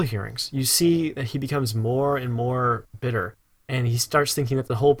parole hearings, you see that he becomes more and more bitter. And he starts thinking that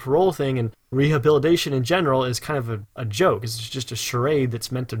the whole parole thing and rehabilitation in general is kind of a joke. It's just a charade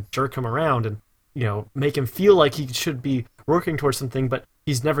that's meant to jerk him around and, make him feel like he should be working towards something, but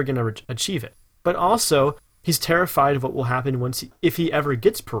he's never going to achieve it. But also, he's terrified of what will happen if he ever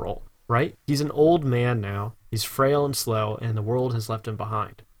gets parole, right? He's an old man now. He's frail and slow, and the world has left him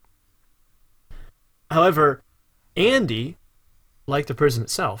behind. However, Andy, like the prison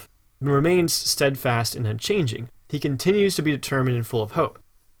itself, remains steadfast and unchanging. He continues to be determined and full of hope.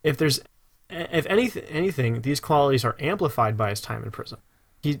 If anything, these qualities are amplified by his time in prison.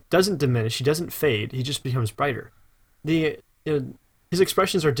 He doesn't diminish, he doesn't fade, he just becomes brighter. His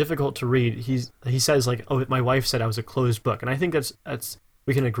expressions are difficult to read. He says like, "Oh, my wife said I was a closed book," and I think that's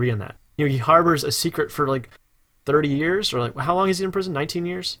we can agree on that. He harbors a secret for like 30 years, or like how long is he in prison? 19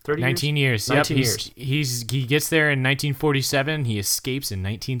 years? 30 19 years. 19 yep. years. He gets there in 1947. He escapes in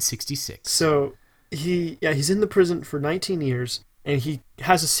 1966. So he's in the prison for 19 years, and he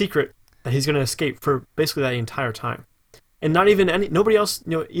has a secret that he's going to escape for basically that entire time. And nobody else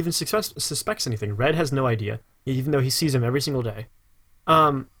even suspects anything. Red has no idea, even though he sees him every single day.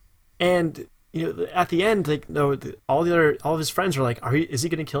 And at the end, like all of his friends are like, is he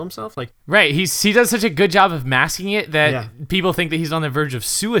going to kill himself? Like, right, he does such a good job of masking it that people think that he's on the verge of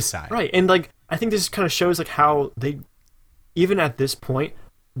suicide. Right, and like I think this kind of shows like how they, even at this point,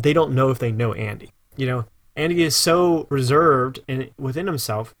 they don't know if they know Andy. Andy is so reserved and within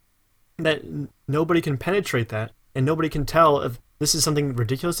himself that nobody can penetrate that, and nobody can tell if this is something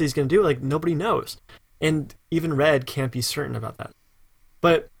ridiculous that he's going to do. Like nobody knows, and even Red can't be certain about that.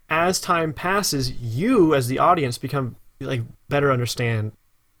 But as time passes, you as the audience become like better understand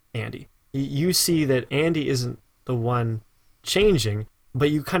Andy. You see that Andy isn't the one changing,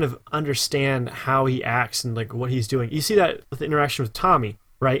 but you kind of understand how he acts and like what he's doing. You see that with the interaction with Tommy,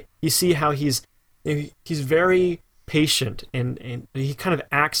 right? You see how he's very patient and he kind of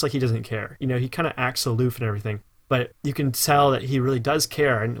acts like he doesn't care. He kind of acts aloof and everything, but you can tell that he really does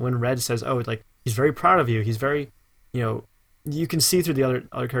care. And when Red says, "Oh, like he's very proud of you," he's very, you can see through the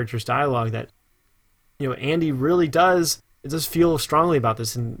other characters' dialogue that, Andy really does feel strongly about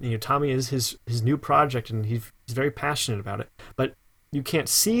this, and Tommy is his new project, and he's very passionate about it. But you can't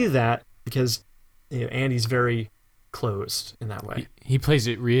see that because Andy's very closed in that way. He plays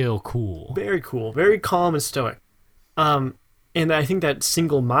it real cool. Very cool, very calm and stoic. And I think that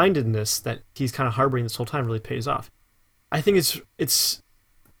single-mindedness that he's kind of harboring this whole time really pays off. I think it's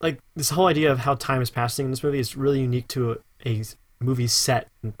like this whole idea of how time is passing in this movie is really unique to a movie set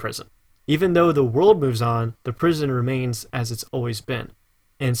in prison. Even though the world moves on, the prison remains as it's always been.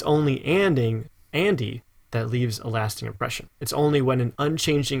 And it's only Andy that leaves a lasting impression. It's only when an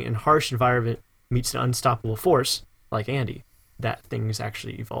unchanging and harsh environment meets an unstoppable force like Andy, that things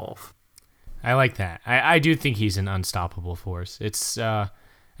actually evolve. I like that. I do think he's an unstoppable force. It's one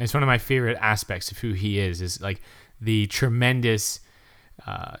of my favorite aspects of who he is like the tremendous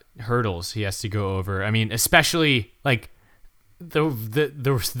hurdles he has to go over. I mean, especially like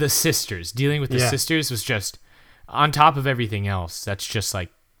the sisters. Dealing with the sisters was just on top of everything else. That's just like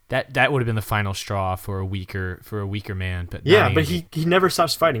that would have been the final straw for a weaker man. But but he never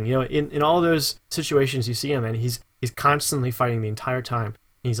stops fighting. You know, in all those situations you see him, and he's constantly fighting the entire time.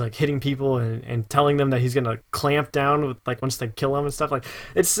 He's like hitting people and telling them that he's gonna clamp down with like once they kill him and stuff. Like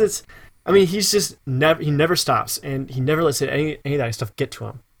it's. I mean, he's just never stops, and he never lets any of that stuff get to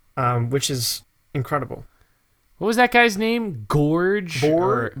him, which is incredible. What was that guy's name? Gorge?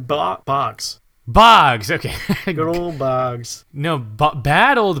 Boggs. Boggs. Okay. Good old Boggs. No,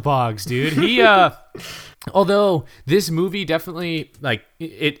 bad old Boggs, dude. He although this movie definitely like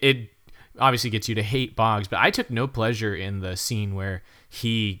it obviously gets you to hate Boggs, but I took no pleasure in the scene where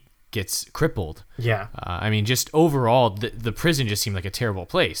he gets crippled. Yeah. I mean, just overall, the prison just seemed like a terrible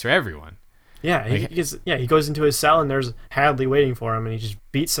place for everyone. Yeah, he goes into his cell and there's Hadley waiting for him, and he just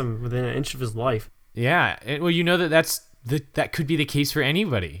beats him within an inch of his life. Yeah, well, you know that could be the case for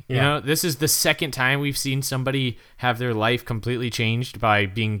anybody. Yeah. You know, this is the second time we've seen somebody have their life completely changed by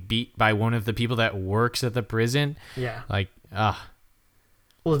being beat by one of the people that works at the prison. Yeah. Like,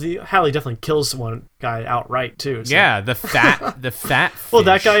 Well, Hadley definitely kills one guy outright too. So. Yeah, the fat fish. Well,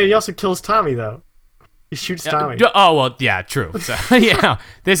 that guy, he also kills Tommy though. He shoots Tommy. Oh well, yeah, true. So yeah,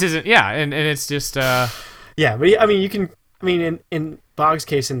 this isn't. Yeah, and it's just. Yeah, but in Boggs'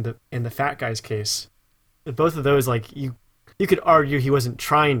 case and in the fat guy's case, both of those, like you could argue he wasn't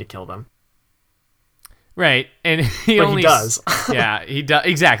trying to kill them. Right, and he does. Yeah, he does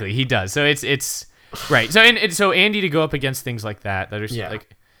exactly. He does. So it's right. So Andy to go up against things like that are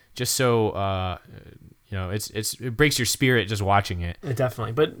like just so it breaks your spirit just watching it. It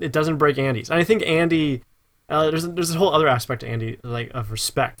definitely, but it doesn't break Andy's. And I think Andy, there's a whole other aspect to Andy, like of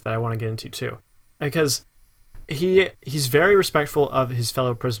respect, that I want to get into too, because he's very respectful of his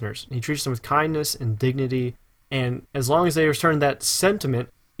fellow prisoners. He treats them with kindness and dignity, and as long as they return that sentiment,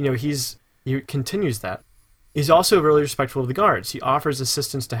 he continues that. He's also really respectful of the guards. He offers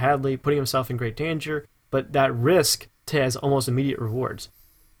assistance to Hadley, putting himself in great danger, but that risk has almost immediate rewards.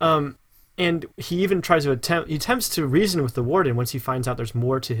 And he even attempts to reason with the warden once he finds out there's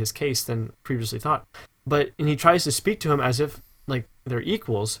more to his case than previously thought. And he tries to speak to him as if like they're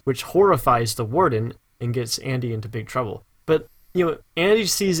equals, which horrifies the warden and gets Andy into big trouble. But Andy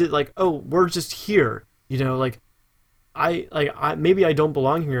sees it like, oh, we're just here. I maybe I don't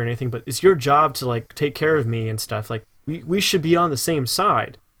belong here or anything, but it's your job to like take care of me and stuff. Like we should be on the same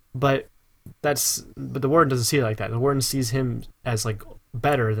side. But the warden doesn't see it like that. The warden sees him as like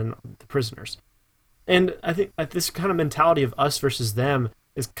better than the prisoners. And I think this kind of mentality of us versus them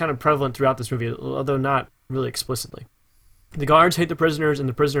is kind of prevalent throughout this movie, although not really explicitly. The guards hate the prisoners and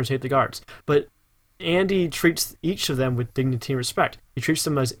the prisoners hate the guards. But Andy treats each of them with dignity and respect. He treats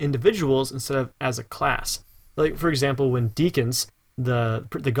them as individuals instead of as a class. Like, for example, when Deakins,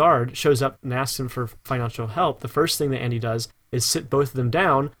 the guard, shows up and asks him for financial help, the first thing that Andy does is sit both of them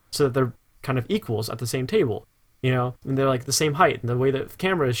down so that they're kind of equals at the same table. And they're like the same height. And the way that the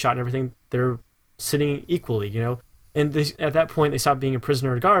camera is shot and everything, they're sitting equally, And at that point, they stop being a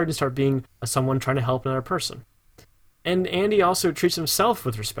prisoner or guard and start being someone trying to help another person. And Andy also treats himself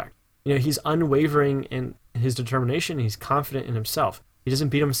with respect. He's unwavering in his determination. He's confident in himself. He doesn't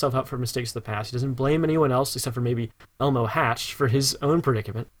beat himself up for mistakes of the past. He doesn't blame anyone else except for maybe Elmo Hatch for his own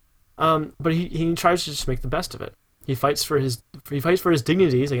predicament. But he tries to just make the best of it. He fights for his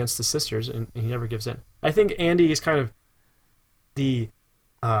dignities against the sisters, and he never gives in. I think Andy is kind of the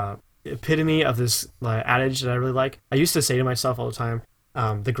epitome of this adage that I really like. I used to say to myself all the time,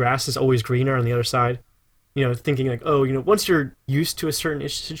 the grass is always greener on the other side. Thinking like, once you're used to a certain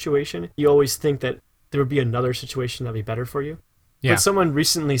situation, you always think that there would be another situation that'd be better for you. Yeah. But someone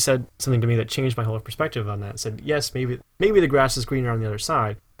recently said something to me that changed my whole perspective on that. Said, yes, maybe the grass is greener on the other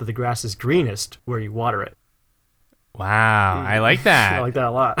side, but the grass is greenest where you water it. Wow, I like that. I like that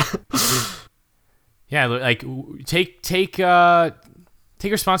a lot. Yeah, like take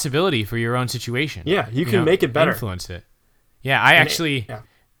responsibility for your own situation. Yeah, you can make it better. Influence it. Yeah, I actually.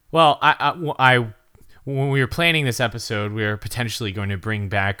 Well, I when we were planning this episode, we were potentially going to bring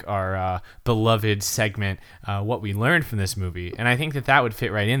back our beloved segment, what we learned from this movie, and I think that would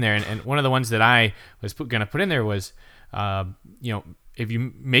fit right in there. And one of the ones that I was going to put in there was, if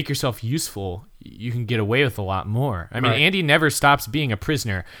you make yourself useful, you can get away with a lot more. I mean, Right. Andy never stops being a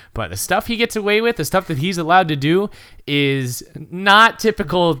prisoner, but the stuff he gets away with, the stuff that he's allowed to do, is not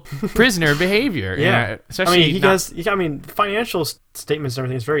typical prisoner behavior. Yeah. Especially I mean, financial statements and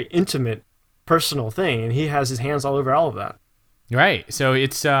everything is very intimate, personal thing, and he has his hands all over all of that. Right. So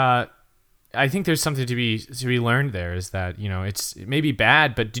it's I think there's something to be learned there, is that, it may be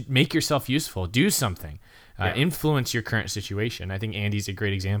bad, but make yourself useful. Do something. Influence your current situation. I think Andy's a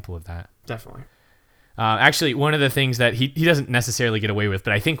great example of that. Definitely. Actually, one of the things that he doesn't necessarily get away with,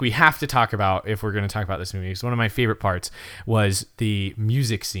 but I think we have to talk about if we're going to talk about this movie, because one of my favorite parts was the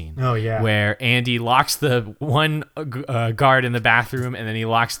music scene. Oh, yeah. Where Andy locks the one guard in the bathroom, and then he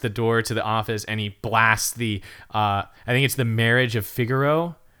locks the door to the office, and he blasts the, I think it's the Marriage of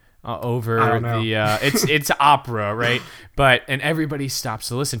Figaro. Over I don't know. the it's opera, right? And everybody stops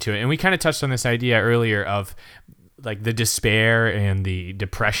to listen to it. And we kind of touched on this idea earlier of like the despair and the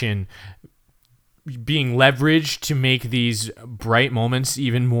depression being leveraged to make these bright moments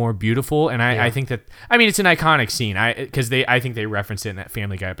even more beautiful. And I think that, I mean, it's an iconic scene. I think they referenced it in that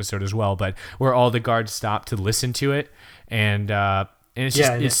Family Guy episode as well, but where all the guards stop to listen to it, and it's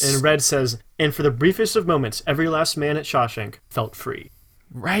just and Red says, and for the briefest of moments, every last man at Shawshank felt free.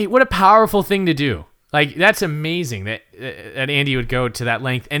 Right. What a powerful thing to do. Like, that's amazing that Andy would go to that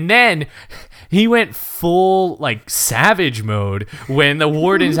length. And then he went full, like, savage mode when the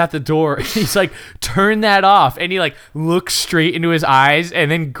warden's at the door. He's like, turn that off. And he, like, looks straight into his eyes and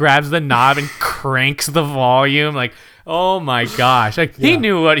then grabs the knob and cranks the volume. Like, oh my gosh. Like, he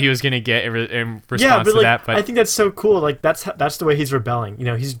knew what he was going to get in response to that. But I think that's so cool. Like, that's the way he's rebelling.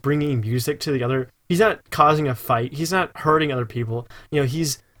 He's bringing music to the other. He's not causing a fight. He's not hurting other people.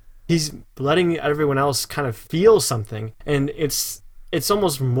 He's letting everyone else kind of feel something, and it's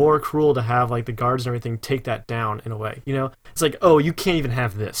almost more cruel to have like the guards and everything take that down in a way. It's like, oh, you can't even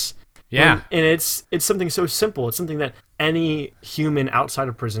have this. Yeah. And it's something so simple. It's something that any human outside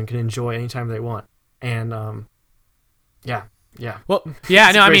of prison can enjoy anytime they want. And yeah. Well,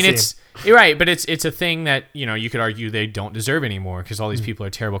 yeah, no, I mean, scene. you're right, but it's a thing that, you could argue they don't deserve anymore because all these people are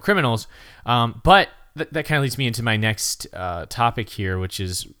terrible criminals. But that kind of leads me into my next topic here, which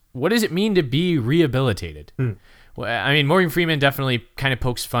is, what does it mean to be rehabilitated? Well, I mean, Morgan Freeman definitely kind of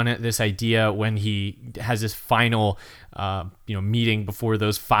pokes fun at this idea when he has this final, meeting before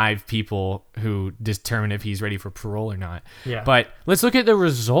those 5 people who determine if he's ready for parole or not. Yeah. But let's look at the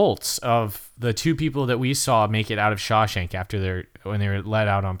results of the 2 people that we saw make it out of Shawshank when they were let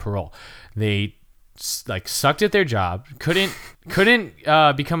out on parole. They sucked at their job, couldn't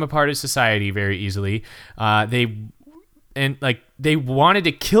become a part of society very easily. They wanted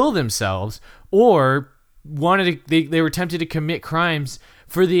to kill themselves, or they were tempted to commit crimes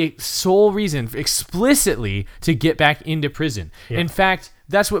for the sole reason, explicitly, to get back into prison. Yeah. In fact,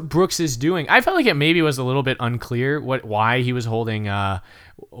 that's what Brooks is doing. I felt like it maybe was a little bit unclear why he was holding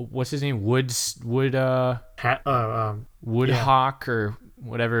what's his name, Woodhawk or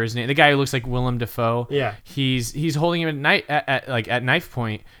whatever his name, the guy who looks like Willem Dafoe. Yeah. He's holding him at knife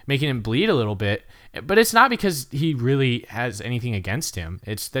point, making him bleed a little bit. But it's not because he really has anything against him.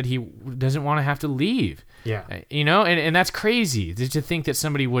 It's that he doesn't want to have to leave. Yeah. And that's crazy to think that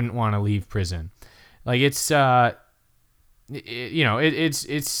somebody wouldn't want to leave prison. Like, it doesn't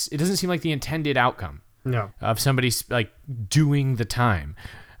seem like the intended outcome. No. Of somebody like doing the time.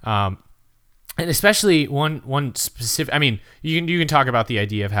 And especially one specific, I mean, you can talk about the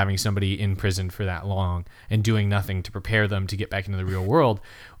idea of having somebody in prison for that long and doing nothing to prepare them to get back into the real world.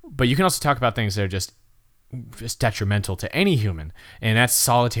 But you can also talk about things that are just detrimental to any human, and that's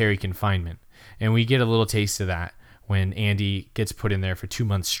solitary confinement. And we get a little taste of that when Andy gets put in there for 2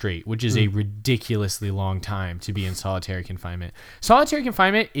 months straight, which is a ridiculously long time to be in solitary confinement. Solitary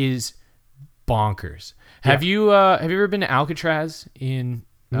confinement is bonkers. Yeah. Have you ever been to Alcatraz in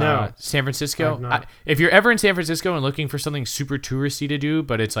San Francisco? I've not. If you're ever in San Francisco and looking for something super touristy to do,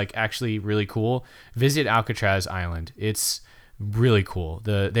 but it's like actually really cool, visit Alcatraz Island. It's really cool.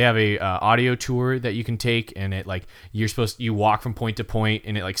 They have a audio tour that you can take, and it like you walk from point to point,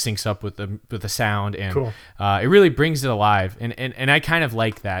 and it like syncs up with the sound, and Cool. It really brings it alive. And I kind of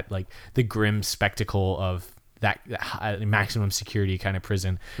like that, like the grim spectacle of that maximum security kind of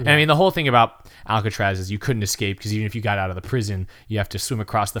prison. And I mean, the whole thing about Alcatraz is you couldn't escape, because even if you got out of the prison, you have to swim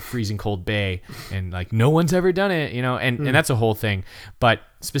across the freezing cold bay, and like no one's ever done it, and that's a whole thing. But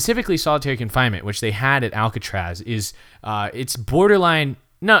specifically solitary confinement, which they had at Alcatraz, is it's borderline.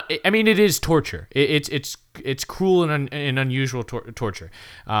 No, I mean, it is torture. It's cruel and unusual torture.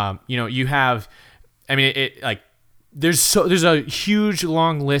 You have, I mean, it like there's a huge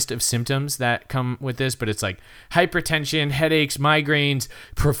long list of symptoms that come with this, but it's like hypertension, headaches, migraines,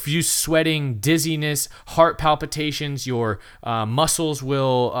 profuse sweating, dizziness, heart palpitations. Your muscles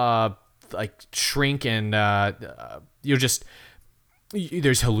will like shrink, and you'll just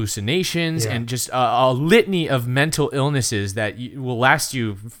there's hallucinations and just a litany of mental illnesses that will last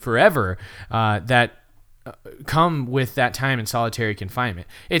you forever. That come with that time in solitary confinement.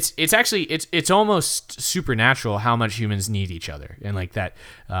 It's actually it's almost supernatural how much humans need each other and like that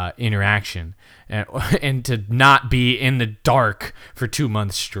interaction and to not be in the dark for 2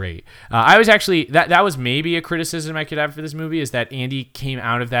 months straight. I was actually that was maybe a criticism I could have for this movie, is that Andy came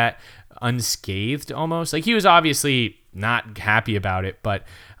out of that unscathed almost. Like, he was obviously not happy about it, but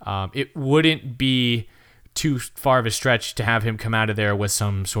it wouldn't be too far of a stretch to have him come out of there with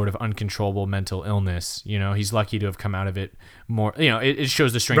some sort of uncontrollable mental illness. You know, he's lucky to have come out of it more, you know, it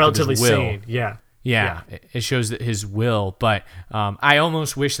shows the strength Relatively of his will. sane, yeah. It shows that his will, but I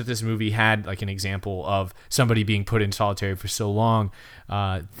almost wish that this movie had like an example of somebody being put in solitary for so long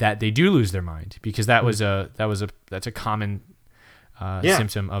that they do lose their mind, because that's a common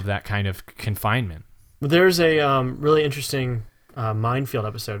symptom of that kind of confinement. There's a really interesting Minefield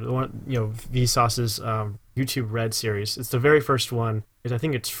episode, the one, you know, Vsauce's YouTube Red series. It's the very first one. I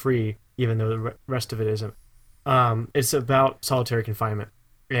think it's free, even though the rest of it isn't. It's about solitary confinement,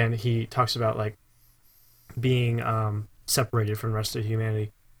 and he talks about like being separated from the rest of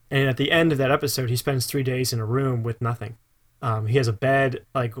humanity. And at the end of that episode, he spends 3 days in a room with nothing. He has a bed,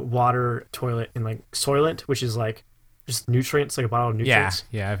 like water, toilet, and like Soylent, which is like just nutrients, like a bottle of nutrients.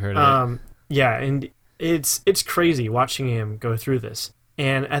 Yeah, I've heard of it. Yeah, and it's crazy watching him go through this.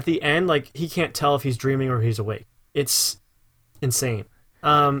 And at the end, like, he can't tell if he's dreaming or he's awake. It's insane.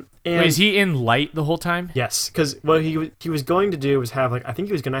 And wait, is he in light the whole time? Yes, because what he was going to do was have, like, I think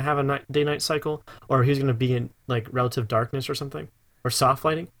he was going to have a day-night cycle, or he was going to be in like relative darkness or something, or soft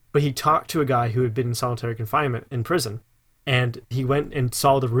lighting. But he talked to a guy who had been in solitary confinement in prison, and he went and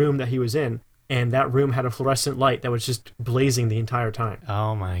saw the room that he was in, and that room had a fluorescent light that was just blazing the entire time.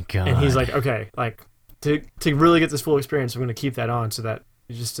 Oh my god! And he's like, okay, like, to really get this full experience, I'm going to keep that on so that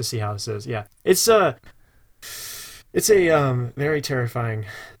just to see how this is. Yeah, it's a very terrifying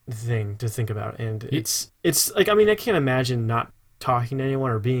thing to think about, and it's like, I mean, I can't imagine not talking to anyone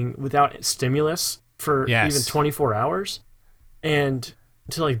or being without stimulus for even 24 hours, and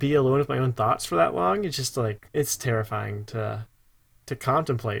to like be alone with my own thoughts for that long. It's just like, it's terrifying to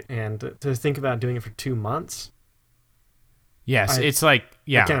contemplate, and to think about doing it for 2 months. Yes, it's like,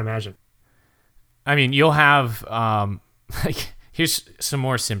 yeah, I can't imagine. I mean, you'll have like, here's some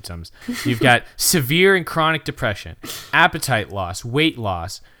more symptoms. You've got severe and chronic depression, appetite loss, weight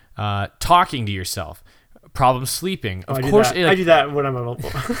loss, talking to yourself, problems sleeping. Of course, I do that when I'm when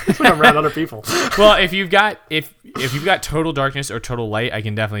I'm around other people. Well, if you've got total darkness or total light, I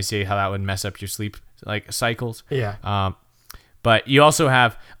can definitely see how that would mess up your sleep like cycles. Yeah. But you also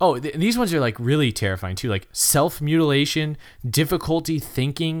have these ones are like really terrifying too, like self-mutilation, difficulty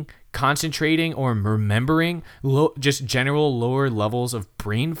thinking, concentrating, or remembering, just general lower levels of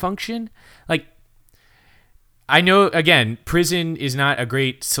brain function. Like, I know, again, prison is not a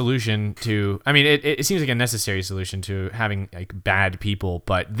great solution to, I mean, it seems like a necessary solution to having like bad people,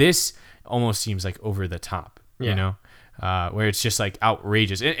 but this almost seems like over the top, you know, where it's just like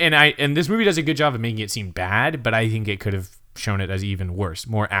outrageous. And this movie does a good job of making it seem bad, but I think it could have shown it as even worse,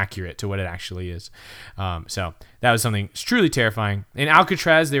 more accurate to what it actually is. So that was something truly terrifying. In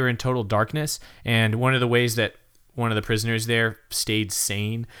Alcatraz, they were in total darkness, and one of the ways that one of the prisoners there stayed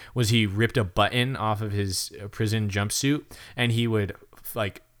sane was he ripped a button off of his prison jumpsuit, and he would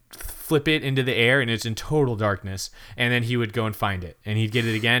like flip it into the air, and it's in total darkness, and then he would go and find it, and he'd get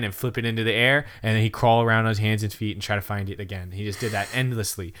it again and flip it into the air, and then he'd crawl around on his hands and feet and try to find it again. He just did that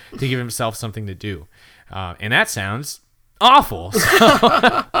endlessly to give himself something to do, and that sounds awful.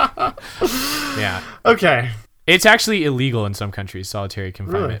 Yeah. Okay. It's actually illegal in some countries, solitary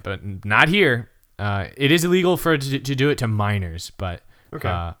confinement, but not here. It is illegal to do it to minors, but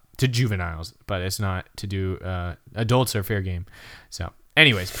to juveniles, but it's not to do adults are fair game. So,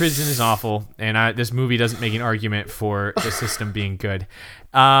 anyways, prison is awful, and this movie doesn't make an argument for the system being good.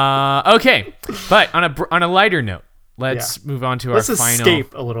 Okay, but on a lighter note, let's move on to our final. Let's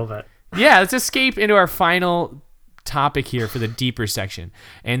escape a little bit. Yeah, let's escape into our final topic here for the deeper section,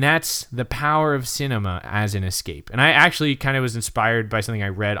 and that's the power of cinema as an escape. And I actually kind of was inspired by something I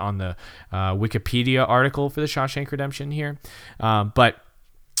read on the Wikipedia article for the Shawshank Redemption here, but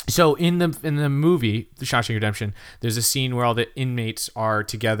so in the movie The Shawshank Redemption, there's a scene where all the inmates are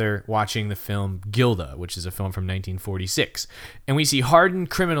together watching the film Gilda, which is a film from 1946, and we see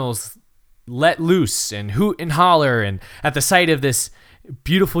hardened criminals let loose and hoot and holler and at the sight of this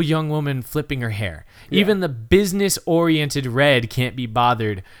beautiful young woman flipping her hair. Even the business-oriented Red can't be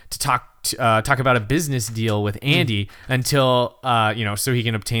bothered to talk about a business deal with Andy until so he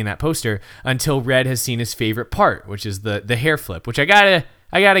can obtain that poster, until Red has seen his favorite part, which is the hair flip, which I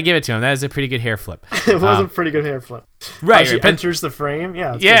gotta give it to him. That is a pretty good hair flip. It was a pretty good hair flip. Right. She enters the frame.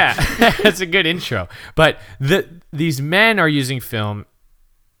 Yeah. That's a good intro. But these men are using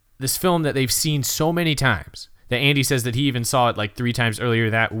this film that they've seen so many times, that Andy says that he even saw it like 3 times earlier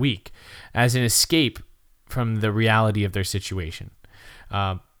that week, as an escape from the reality of their situation.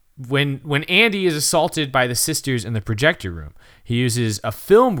 When Andy is assaulted by the sisters in the projector room, he uses a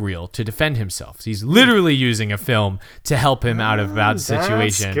film reel to defend himself. So he's literally using a film to help him out of a bad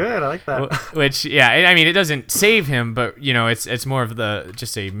situation. That's good. I like that. Which, I mean, it doesn't save him, but it's more of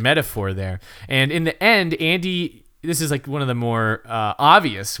just a metaphor there. And in the end, Andy, this is like one of the more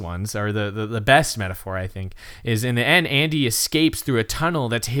obvious ones, or the best metaphor, I think, is in the end, Andy escapes through a tunnel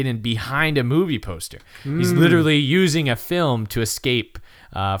that's hidden behind a movie poster. He's literally using a film to escape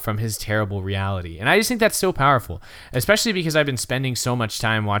from his terrible reality. And I just think that's so powerful, especially because I've been spending so much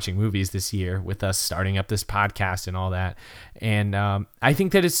time watching movies this year with us starting up this podcast and all that. And I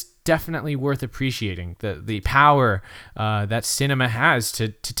think that it's definitely worth appreciating the power that cinema has to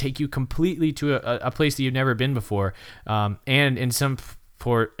take you completely to a place that you've never been before, and in some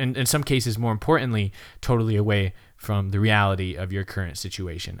cases, more importantly, totally away from the reality of your current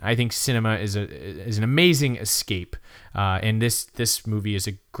situation. I think cinema is an amazing escape, and this movie is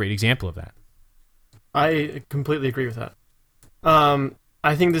a great example of that. I completely agree with that.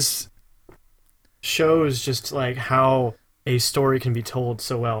 I think this shows just like how a story can be told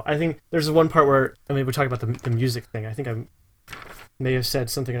so well. I think there's one part where, we talk about the music thing. I think I may have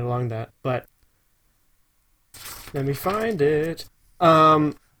said something along that, but let me find it.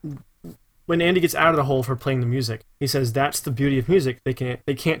 When Andy gets out of the hole for playing the music, he says, "That's the beauty of music. They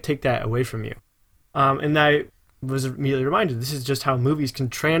can't take that away from you." And I was immediately reminded, this is just how movies can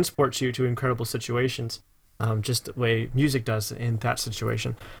transport you to incredible situations, just the way music does in that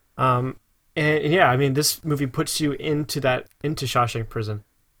situation. And this movie puts you into Shawshank Prison,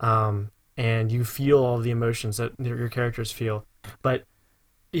 and you feel all the emotions that your characters feel. But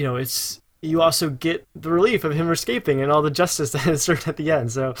you also get the relief of him escaping and all the justice that is served at the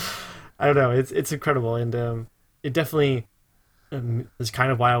end. So I don't know, it's incredible, and it definitely is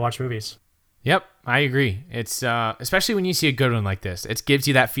kind of why I watch movies. Yep, I agree. It's especially when you see a good one like this, it gives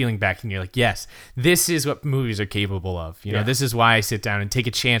you that feeling back, and you're like, yes, this is what movies are capable of. This is why I sit down and take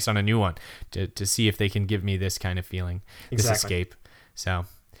a chance on a new one to see if they can give me this kind of feeling, this escape. So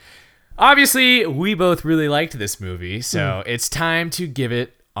obviously, we both really liked this movie, so it's time to give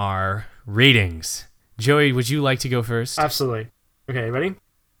it our ratings. Joey, would you like to go first? Absolutely. Okay, ready?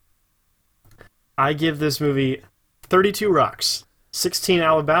 I give this movie 32 rocks, 16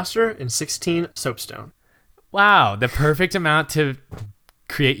 alabaster, and 16 soapstone. Wow, the perfect amount to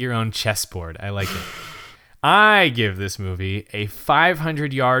create your own chessboard. I like it. I give this movie a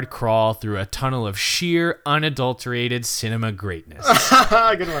 500-yard crawl through a tunnel of sheer, unadulterated cinema greatness.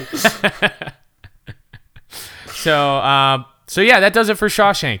 Good one. So yeah, that does it for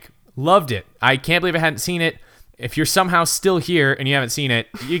Shawshank. Loved it. I can't believe I hadn't seen it. If you're somehow still here and you haven't seen it,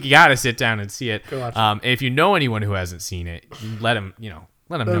 you gotta sit down and see it. Go watch it. If you know anyone who hasn't seen it, let them know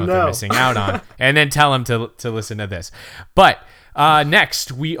what they're missing out on, and then tell them to listen to this. But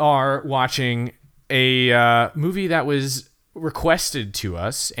next, we are watching a movie that was requested to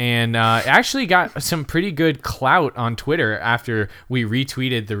us, and actually got some pretty good clout on Twitter after we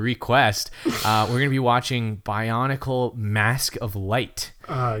retweeted the request. We're gonna be watching Bionicle Mask of Light.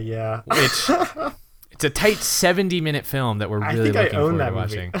 Yeah. Which it's a tight 70-minute film that we're really looking forward to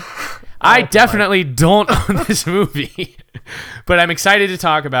watching. I definitely don't own this movie, but I'm excited to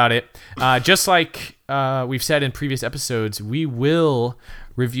talk about it. Just like we've said in previous episodes, we will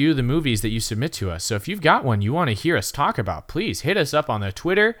review the movies that you submit to us. So if you've got one you want to hear us talk about, please hit us up on the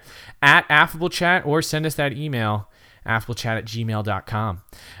Twitter at AffableChat, or send us that email, affablechat@gmail.com.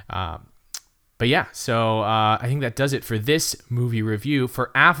 But yeah, so I think that does it for this movie review.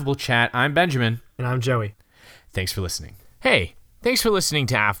 For Affable Chat, I'm Benjamin. And I'm Joey. Thanks for listening. Hey, thanks for listening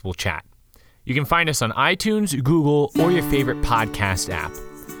to Affable Chat. You can find us on iTunes, Google, or your favorite podcast app.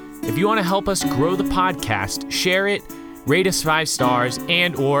 If you want to help us grow the podcast, share it, rate us 5 stars,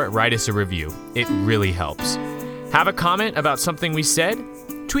 and or write us a review. It really helps. Have a comment about something we said?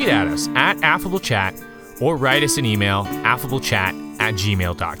 Tweet at us at AffableChat, or write us an email,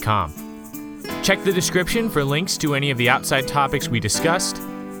 affablechat@gmail.com. Check the description for links to any of the outside topics we discussed.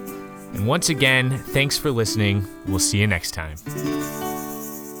 And once again, thanks for listening. We'll see you next time.